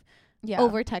life Yeah.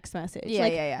 over text message. Yeah,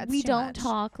 like, yeah. It's we too don't much.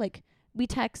 talk, like we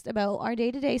text about our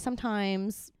day to day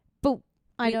sometimes, but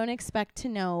I don't expect to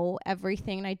know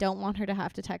everything, and I don't want her to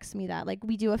have to text me that. Like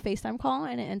we do a FaceTime call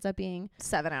and it ends up being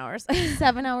 7 hours.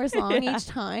 7 hours long Yeah. each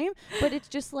time, but it's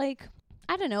just like,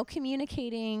 I don't know,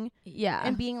 communicating Yeah.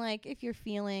 and being like, if you're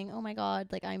feeling, oh my God,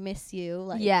 like I miss you,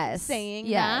 like Yes. saying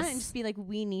Yes. that and just be like,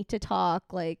 we need to talk,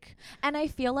 like And I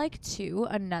feel like too,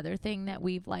 another thing that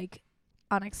we've like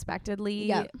unexpectedly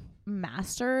Yep.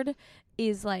 mastered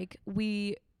is like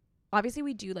we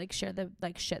do like share the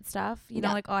like shit stuff, you know,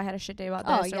 Yeah. like, oh, I had a shit day about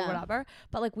Oh, this or yeah. whatever.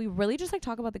 But like we really just like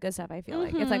talk about the good stuff. I feel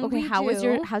like it's like, Mhm, okay, we how's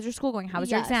do. your school going? How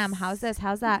was your exam? Yes. How's this?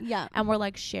 How's that? Yeah. And we're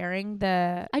like sharing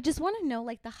the I just want to know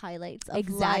like the highlights of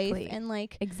Exactly. life and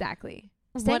like exactly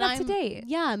what staying up to I'm date.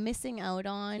 yeah, missing out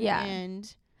on. Yeah.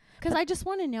 And because I just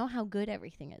want to know how good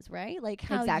everything is, right? Like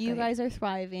how Exactly. you guys are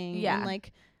thriving. Yeah. And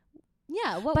like,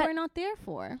 yeah, what But we're not there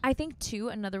for. I think too,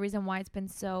 another reason why it's been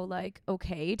so like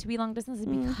okay to be long distance is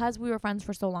because we were friends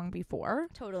for so long before.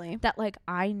 Totally. That like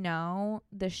I know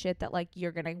the shit that like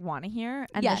you're gonna want to hear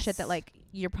and the shit that Yes. like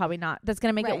you're probably not, that's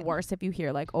gonna make Right. it worse if you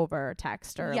hear like over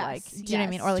text or Yes, like, do you know what I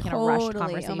mean, or like in a rushed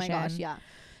conversation. Oh my gosh, yeah.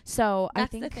 So That's I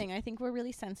think the thing. I think we're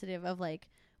really sensitive of like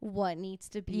what needs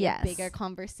to be Yes. a bigger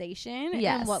conversation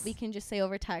Yes. and what we can just say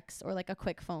over text or like a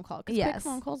quick phone call. Because Yes. quick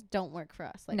phone calls don't work for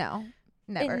us. Like, no,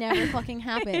 never. It never fucking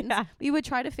happens. Yeah. We would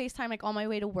try to FaceTime like on my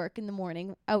way to work in the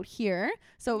morning out here.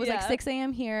 So it was like Yeah. 6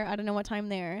 a.m. here. I don't know what time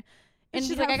there. And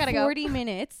she's she's like, like, "I gotta go." 40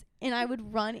 minutes. And I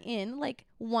would run in like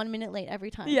 1 minute late every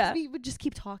time. Yeah. We would just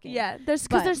keep talking. Yeah, there's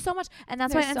because But there's so much, and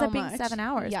that's why it There's ends so up being much. 7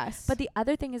 hours. Yes. But the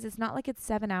other thing is, it's not like it's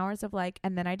 7 hours of like,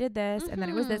 and then I did this, and then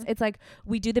it was this. Mhm. It's like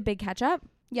we do the big catch up.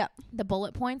 Yep. The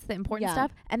bullet points, the important Yeah.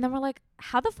 stuff, and then we're like,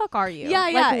 how the fuck are you? Yeah,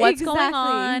 like, yeah. what's exactly. going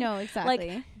on? No, exactly.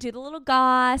 Like, do the little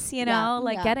goss, you know, Yeah,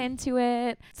 like yeah. get into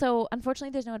it. So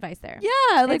unfortunately, there's no advice there.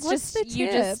 yeah. Like It's what's just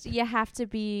the tip? you have to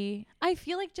be. I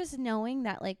feel like just knowing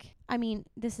that, like, I mean,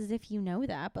 this is if you know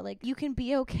that, but like you can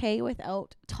be okay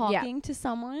without talking to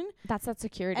someone That's that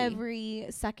security. every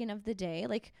second of the day.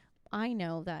 Like, I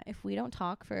know that if we don't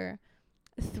talk for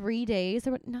 3 days,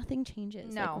 or nothing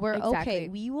changes. No, like, we're exactly. okay.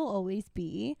 We will always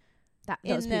be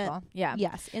those in the- people. Yeah.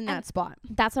 yes in that And spot.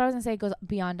 That's what I was gonna say. It goes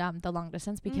beyond the long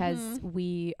distance because Mhm.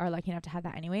 we are lucky enough to have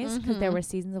that anyways. Because there Mhm. were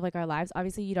seasons of like our lives.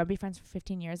 Obviously, you don't be friends for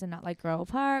 15 years and not like grow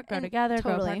apart, grow And together,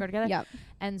 grow Totally. apart, grow together. Yep.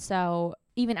 And so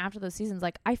even after those seasons,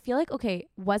 like I feel like okay,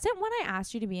 was it when I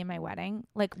asked you to be in my wedding?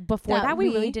 Like before that, we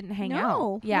really didn't hang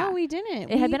out. Yeah, No, we didn't.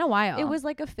 it had been a while. It was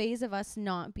like a phase of us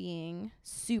not being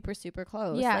super, super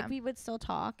close. Yeah. Like we would still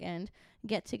talk and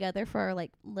get together for our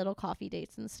like little coffee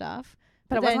dates and stuff.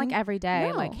 But it wasn't like every day,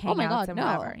 no. like hangouts oh my God, and no.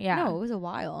 whatever. Yeah. No, it was a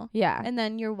while. Yeah. And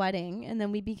then your wedding, and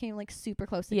then we became like super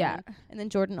close again. Yeah. And then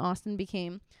Jordan Austin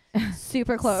became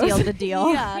super close. Sealed the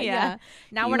deal. yeah.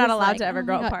 Now He we're not was allowed like, to ever oh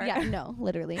grow my God. apart. Yeah, no,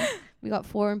 literally. We got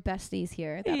 4 besties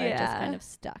here that are just Yeah. kind of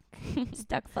stuck.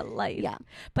 Stuck for life. Yeah.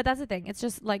 But that's the thing. It's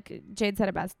just like Jade said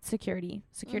it best. Security.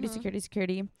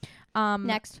 Security.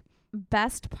 Next.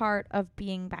 Best part of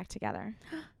being back together.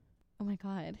 Oh my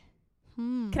God.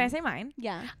 Can I say mine?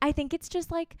 Yeah. I think it's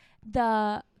just like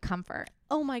the comfort.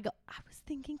 Oh my God. I was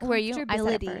thinking Were you? I said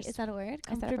it comfortability. first. Is that a word?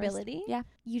 I said it first. Comfortability. Yeah.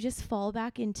 You just fall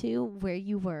back into where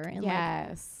you were and like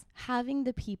Yes. having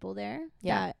the people there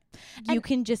Yeah. that you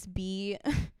can just be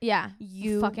Yeah.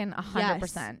 you. Fucking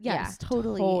 100%. Yes, Yeah.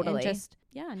 totally. Totally. And just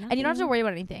and And you don't have to worry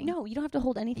about anything. No, you don't have to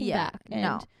hold anything Yeah. back. No.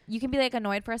 And You can be like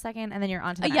annoyed for a second and then you're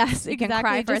on to the next. yes, You can exactly.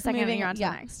 cry for a Just second and moving- you're on to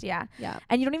yeah. the next. Yeah. Yeah.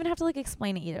 And you don't even have to like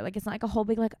explain it either. Like it's not like a whole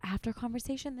big like after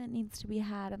conversation that needs to be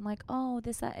had and like, oh,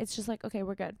 this, that. It's just like, okay,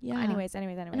 we're good. Yeah. Anyways.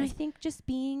 And I think just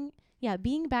being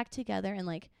back together and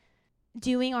like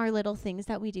doing our little things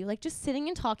that we do, like just sitting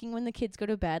and talking when the kids go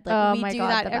to bed. Like Oh we my do God,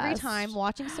 that the every best. time,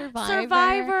 watching Survivor.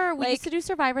 Survivor. We like, used to do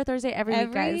Survivor Thursday every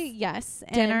week, guys. yes.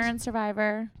 Dinner and and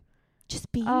Survivor.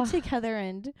 just being Ugh. together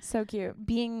and So cute.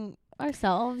 being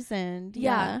ourselves and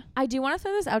Yeah. I do want to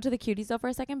throw this out to the cuties though for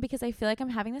a second because I feel like I'm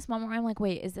having this moment where I'm like,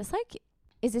 wait, is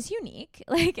this unique?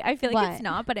 Like, I feel like it's What?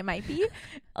 not, but it might be.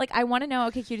 Like, I want to know,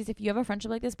 okay, cuties, if you have a friendship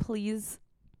like this, please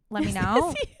let me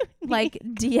know. Like,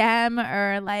 DM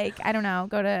or like, I don't know,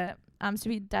 go to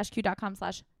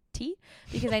stupid-q.com/t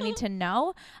because I need to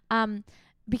know.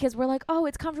 Because we're like, oh,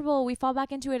 it's comfortable. We fall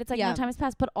back into it. It's like no time has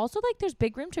passed. But also, like, there's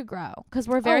big room to grow because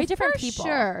we're very different people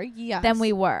than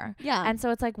we were. Yeah. And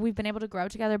so it's like we've been able to grow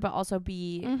together, but also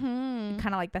be kind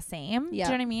of like the same. Yeah.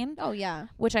 Do you know what I mean? Oh, yeah.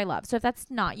 Which I love. So if that's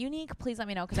not unique, please let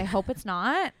me know because I hope it's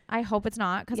not. I hope it's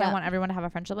not because I want everyone to have a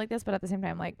friendship like this. But at the same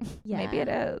time, like, maybe it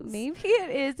is. Maybe it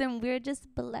is. And we're just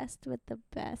blessed with the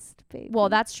best, baby. Well,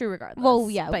 that's true regardless. Well,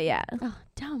 yeah. But yeah. Oh,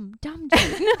 dumb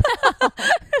Jane.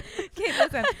 Okay,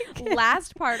 listen.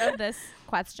 Last part of this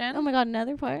question. Oh my God,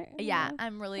 another part? Yeah,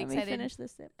 I'm really Let excited. me finish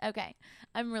this sip. Okay.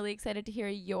 I'm really excited to hear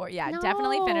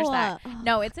definitely finish that.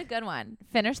 No, it's a good one.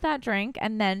 Finish that drink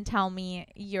and then tell me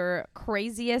your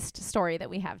craziest story that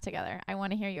we have together. I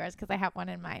want to hear yours because I have one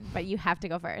in mind, but you have to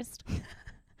go first.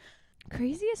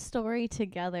 Craziest story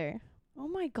together. Oh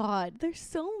my God, there's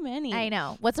so many. I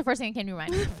know. What's the first thing that came to your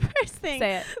mind? The first thing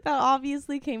Say it. that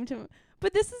obviously came to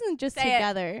but this isn't just Say it.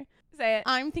 together. Say it.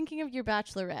 I'm thinking of your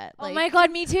bachelorette. Oh my God,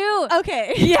 me too.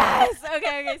 Okay. Yes.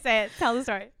 Okay, say it. Tell the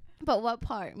story. But what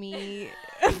part? Me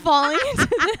falling into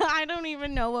I don't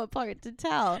even know what part to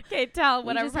tell. Okay, tell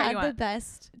whatever we just part had you the want.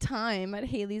 best time at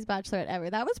Haley's bachelorette ever.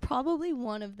 That was probably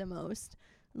one of the most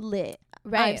lit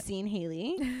Right. I've seen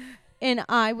Haley. And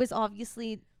I was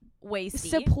obviously Wasty.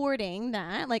 supporting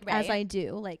that, like as Right. I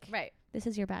do. Like Right. this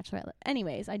is your bachelorette.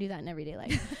 Anyways, I do that in everyday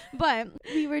life. But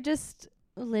we were just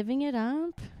living it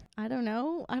up. I don't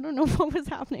know what was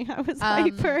happening. I was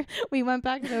hyper. We went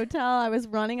back to the hotel. I was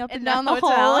running up and down the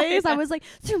hallways. I was like,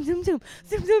 zoom, zoom, zoom,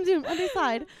 zoom, zoom, zoom, other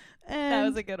side. And That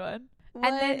was a good one. what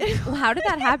And then how did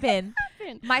that happen?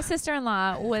 happened? My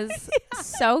sister-in-law was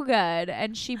so good,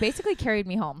 and she basically carried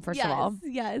me home, first of all.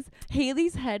 Yes.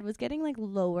 Haley's head was getting like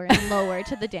lower and lower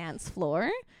to the dance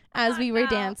floor. As we were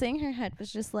dancing, her head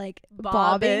was just like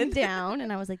bobbing down,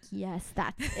 and I was like, "Yes,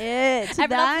 that's it.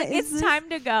 Everyone's like, it's time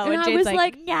to go." And I Jade's was like,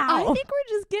 like, "No." I think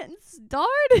we're just getting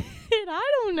started.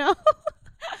 I don't know.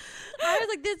 I was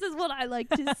like, "This is what I like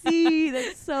to see."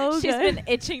 That's so She's good. been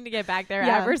itching to get back there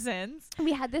Yeah. ever since.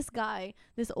 We had this guy,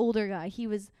 this older guy. He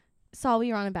saw we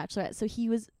were on a bachelorette, so he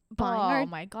was buying Oh our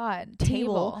my God.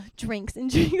 table drinks and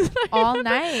drinks. And I All remember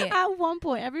night. At one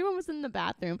point, everyone was in the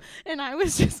bathroom, and I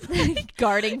was just like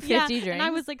Guarding 50 drinks. and I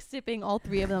was like sipping all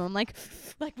 3 of them. I'm like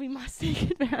we must take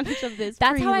advantage of this.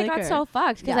 That's free how I liquor. got so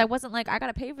fucked because Yeah. I wasn't like, I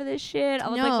gotta pay for this shit. I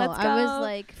was no, like, let's go. I was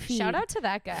like, feed, shout out to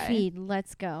that guy. feed,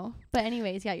 let's go. But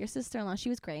anyways, yeah, your sister-in-law, she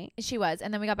was great. She was.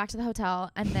 And then we got back to the hotel,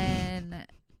 and then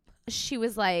she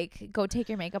was like, go take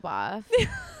your makeup off.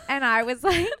 And I was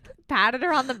like, patted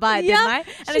her on the butt, Yeah, didn't I?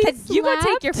 And I she said, you go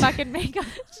take your slapped- fucking makeup.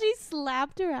 She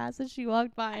slapped her ass as she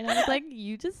walked by, and I was like,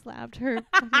 you just slapped her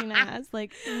fucking ass.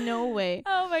 Like, no way.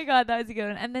 Oh my God, that was a good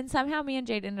one. And then somehow me and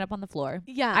Jade ended up on the floor.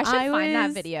 Yeah, I should find that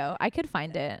was video. I could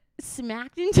find it.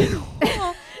 Smacked into the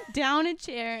wall, down a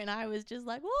chair, and I was just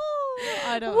like, whoa.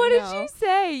 I don't know. What did you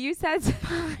say? You said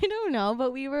I don't know,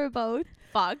 but we were both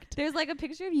fucked. There's like a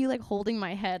picture of you like holding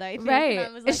my head, I think. Right. And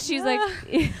I was like, She's like,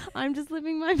 I'm just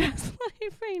living my best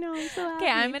life right now. I'm so happy.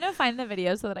 okay, I'm gonna find the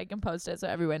video so that I can post it so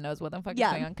everyone knows what the fuck is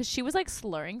Yeah. going on. Because she was like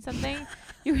slurring something.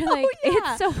 You were like, yeah.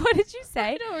 it's so. What did you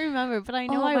say? I don't remember, but I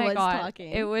know Oh I my was God.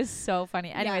 talking. It was so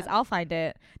funny. Anyways, Yeah. I'll find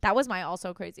it. That was my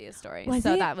also craziest story. Was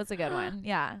so it? that was a good one.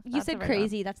 Yeah. You that's said a very good one.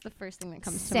 crazy. That's the first thing that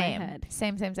comes to Same. my head.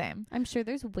 Same. I'm sure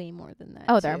there's way more than that.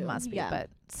 Oh, there too. must be, Yeah. but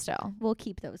still. We'll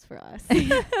keep those for us.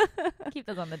 Keep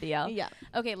those on the DL. Yeah.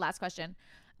 Okay, last question.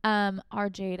 Are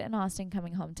Jade and Austin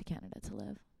coming home to Canada to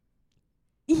live?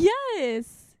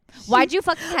 Yes. Why'd you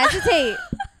fucking hesitate?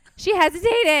 She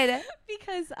hesitated.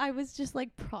 Because I was just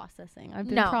like processing. I've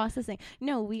been No. processing.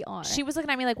 No, we are. She was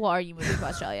looking at me like, well, are you moving to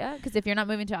Australia? Because if you're not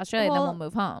moving to Australia, then Well, we'll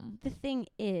move home. The thing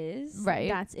is, Right.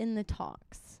 that's in the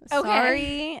talks. Okay.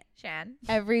 Sorry, Shan.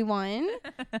 everyone.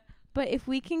 But if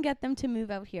we can get them to move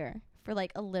out here for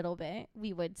like a little bit,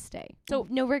 we would stay. So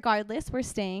no, regardless, we're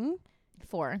staying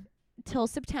 4. till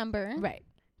September. Right.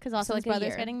 Because also like his a brother's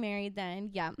year. getting married then.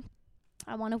 Yeah.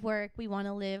 I want to work. We want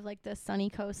to live like the sunny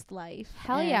coast life.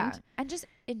 Hell yeah. And just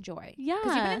enjoy. Yeah.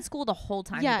 Because you've been in school the whole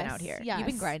time you've been out Yes, here. You've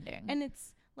been yes. grinding. And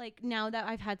it's like now that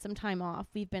I've had some time off,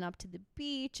 we've been up to the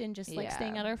beach and just like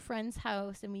staying Yeah. at our friend's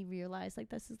house, and we realized like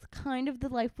this is kind of the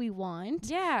life we want.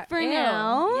 yeah. For ew.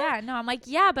 now. Yeah. No, I'm like,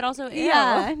 yeah, but also, ew.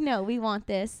 Yeah, no, we want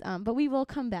this. But we will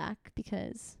come back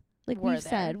because like We're we've there.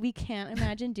 said, we can't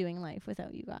imagine doing life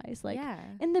without you guys. Like yeah.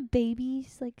 and the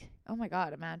babies, like Oh my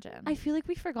God, imagine. I feel like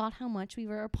we forgot how much we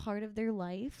were a part of their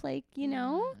life. Like, you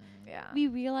know? Yeah. We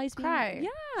realized Cry.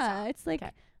 yeah, it's like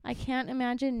 'Kay. I can't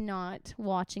imagine not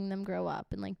watching them grow up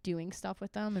and like doing stuff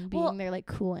with them and being Well- their like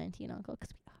cool auntie and uncle,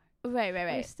 because Right.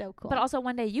 we're so cool. But also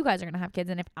one day you guys are going to have kids.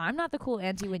 And if I'm not the cool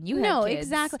auntie when you No, have kids,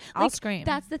 exactly. I'll Like, scream.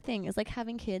 that's the thing is like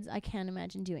having kids. I can't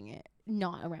imagine doing it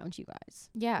not around you guys.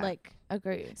 yeah. Like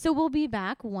Agreed. so, we'll be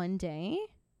back one day.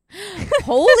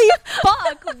 Holy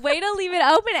fuck. Way to leave it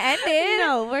open-ended.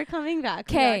 No, we're coming back.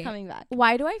 We 'Kay. are coming back.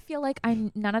 Why do I feel like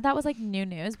none of that was like new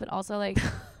news, but also like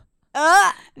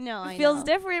No, I feels know.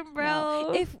 different, bro.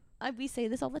 No. If we say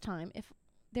this all the time, if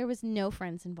there was no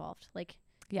friends involved, like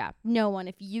yeah. no one,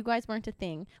 if you guys weren't a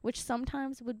thing, which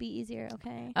sometimes would be easier,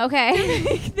 okay? Okay.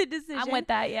 Make the decision. I'm with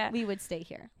that, yeah. We would stay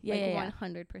here. Yeah, like yeah,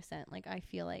 yeah. 100%. Like I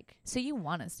feel like So you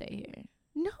want to stay here.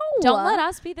 no. Don't let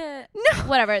us be the No.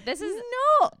 whatever. This is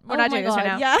No. we're Oh not my doing this right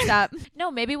God, now. Yeah. Stop.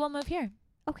 No, maybe we'll move here.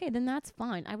 Okay, then that's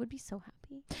fine. I would be so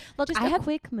happy. Look, Just I a have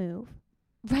quick move.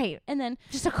 right. And then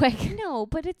Just a quick no,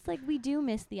 but it's like we do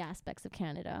miss the aspects of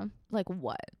Canada. like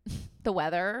what? The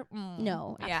weather?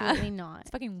 No, Yeah. absolutely not.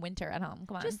 It's fucking winter at home.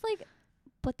 Come on. Just like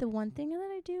but the one thing that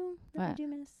I do What?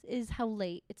 miss is how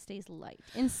late it stays light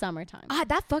in summertime.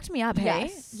 that fucked me up, hey?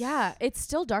 Yes. Yeah, it's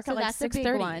still dark So at like that's a big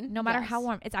 6:30. one. No matter how Yes.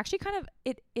 warm. It's actually kind of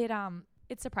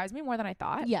it surprised me more than I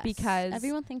thought. Yes, Because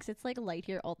everyone thinks it's like light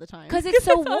here all the time. 'cause it's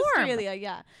so warm. Australia,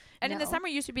 yeah. And in the No. summer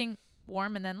used to being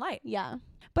warm and then light. Yeah.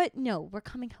 But no, we're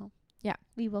coming home. Yeah.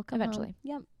 We will come Eventually. home.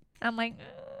 Yep. I'm like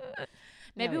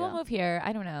maybe No, we'll yeah. move here.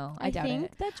 I don't know. I doubt think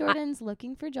it. that Jordan's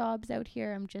looking for jobs out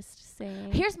here. I'm just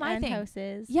saying. Here's my and thing.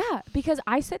 houses Yeah, because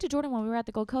I said to Jordan when we were at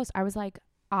the Gold Coast, I was like,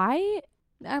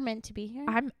 are meant to be here.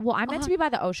 I'm meant to be by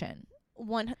the ocean.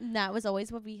 That was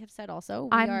always what we have said also. We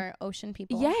I'm- are ocean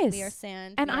people. Yes. We are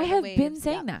sand. And we I are the have been waves.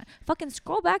 saying that. Fucking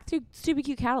scroll back through Stupid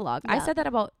Cute Catalog. I Yeah. said that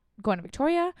about going to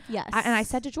Victoria. Yes. And I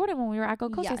said to Jordan when we were at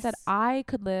Gold Coast, I said, Yes. I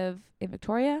could live in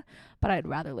Victoria, but I'd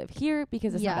rather live here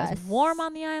because it's not as Yes. warm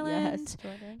on the island. Yes,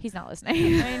 Jordan. He's not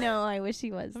listening. I know. I wish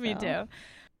he was. Me though. too.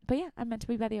 But yeah, I'm meant to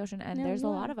be by the ocean, and No, there's a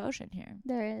you lot are. of ocean here.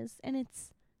 There is, and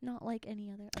it's not like any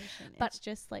other ocean. But it's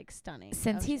just like stunning.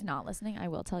 Since he's ocean. not listening, I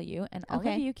will tell you, and all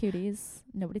Okay. of you cuties,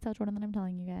 nobody tell Jordan that I'm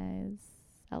telling you guys.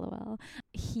 LOL.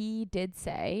 He did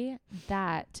say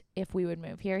that if we would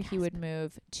move here, he would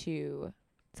move to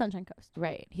Sunshine Coast,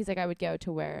 right. He's like, I would go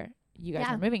to where you guys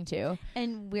Yeah. are moving to.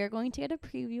 and we're going to get a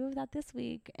preview of that this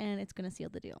week, and it's gonna seal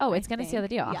the deal. Oh, I it's gonna seal the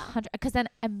think. deal. Yeah. Because then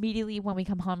immediately when we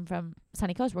come home from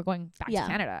Sunny Coast, we're going back Yeah, to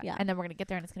Canada, yeah. and then we're gonna get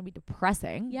there and it's gonna be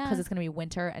depressing Yeah. because it's gonna be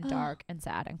winter and dark and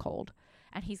sad and cold,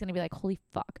 and he's gonna be like, holy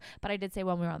fuck. But I did say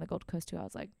when we were on the Gold Coast too, I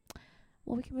was like,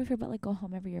 well, we can move here, but like go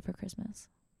home every year for Christmas.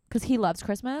 Because he loves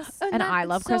Christmas and I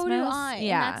love Christmas. So do I.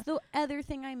 Yeah. And that's the other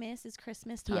thing I miss is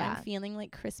Christmas time. Yeah. Feeling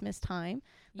like Christmas time.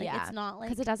 Like yeah. it's not like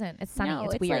Because it doesn't. It's sunny. No,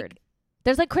 it's it's weird. like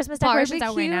There's like Christmas decorations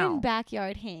out right barbecue now. and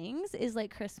backyard hangs is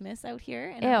like Christmas out here,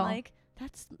 and Ew. I'm like,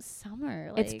 that's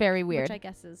summer. Like, It's very weird. Which I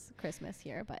guess is Christmas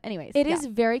here, but anyways, It yeah. is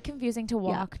very confusing to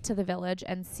walk to the village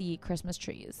and see Christmas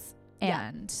trees Yeah.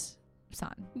 and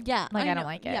sun. Yeah, Like, I don't know.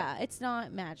 like it. Yeah, it's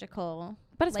not magical,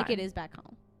 But it's like fine. it is back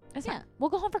home. It's yeah. fine. We'll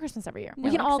go home for Christmas every year. No,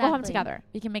 we can all go home exactly. together.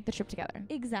 We can make the trip together.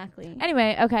 Exactly.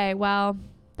 Anyway, okay, well,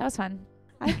 that was fun.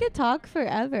 I could talk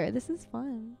forever. This is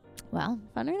fun. Well,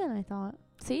 Funner than I thought.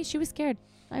 see, she was scared.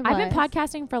 I've I've been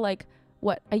podcasting for like,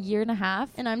 what, a year and a half?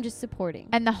 and I'm just supporting.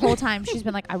 And the whole time she's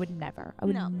been like, I would never. I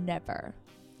would No. never.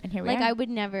 And here we Like, are. I would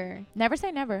never. Never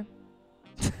say never.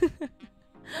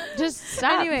 Just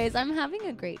stop. Anyways, I'm having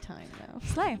a great time though.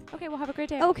 Slay. Okay, we'll have a great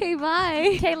day. Okay,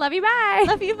 bye. Okay, love you. Bye.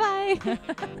 Love you,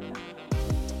 bye.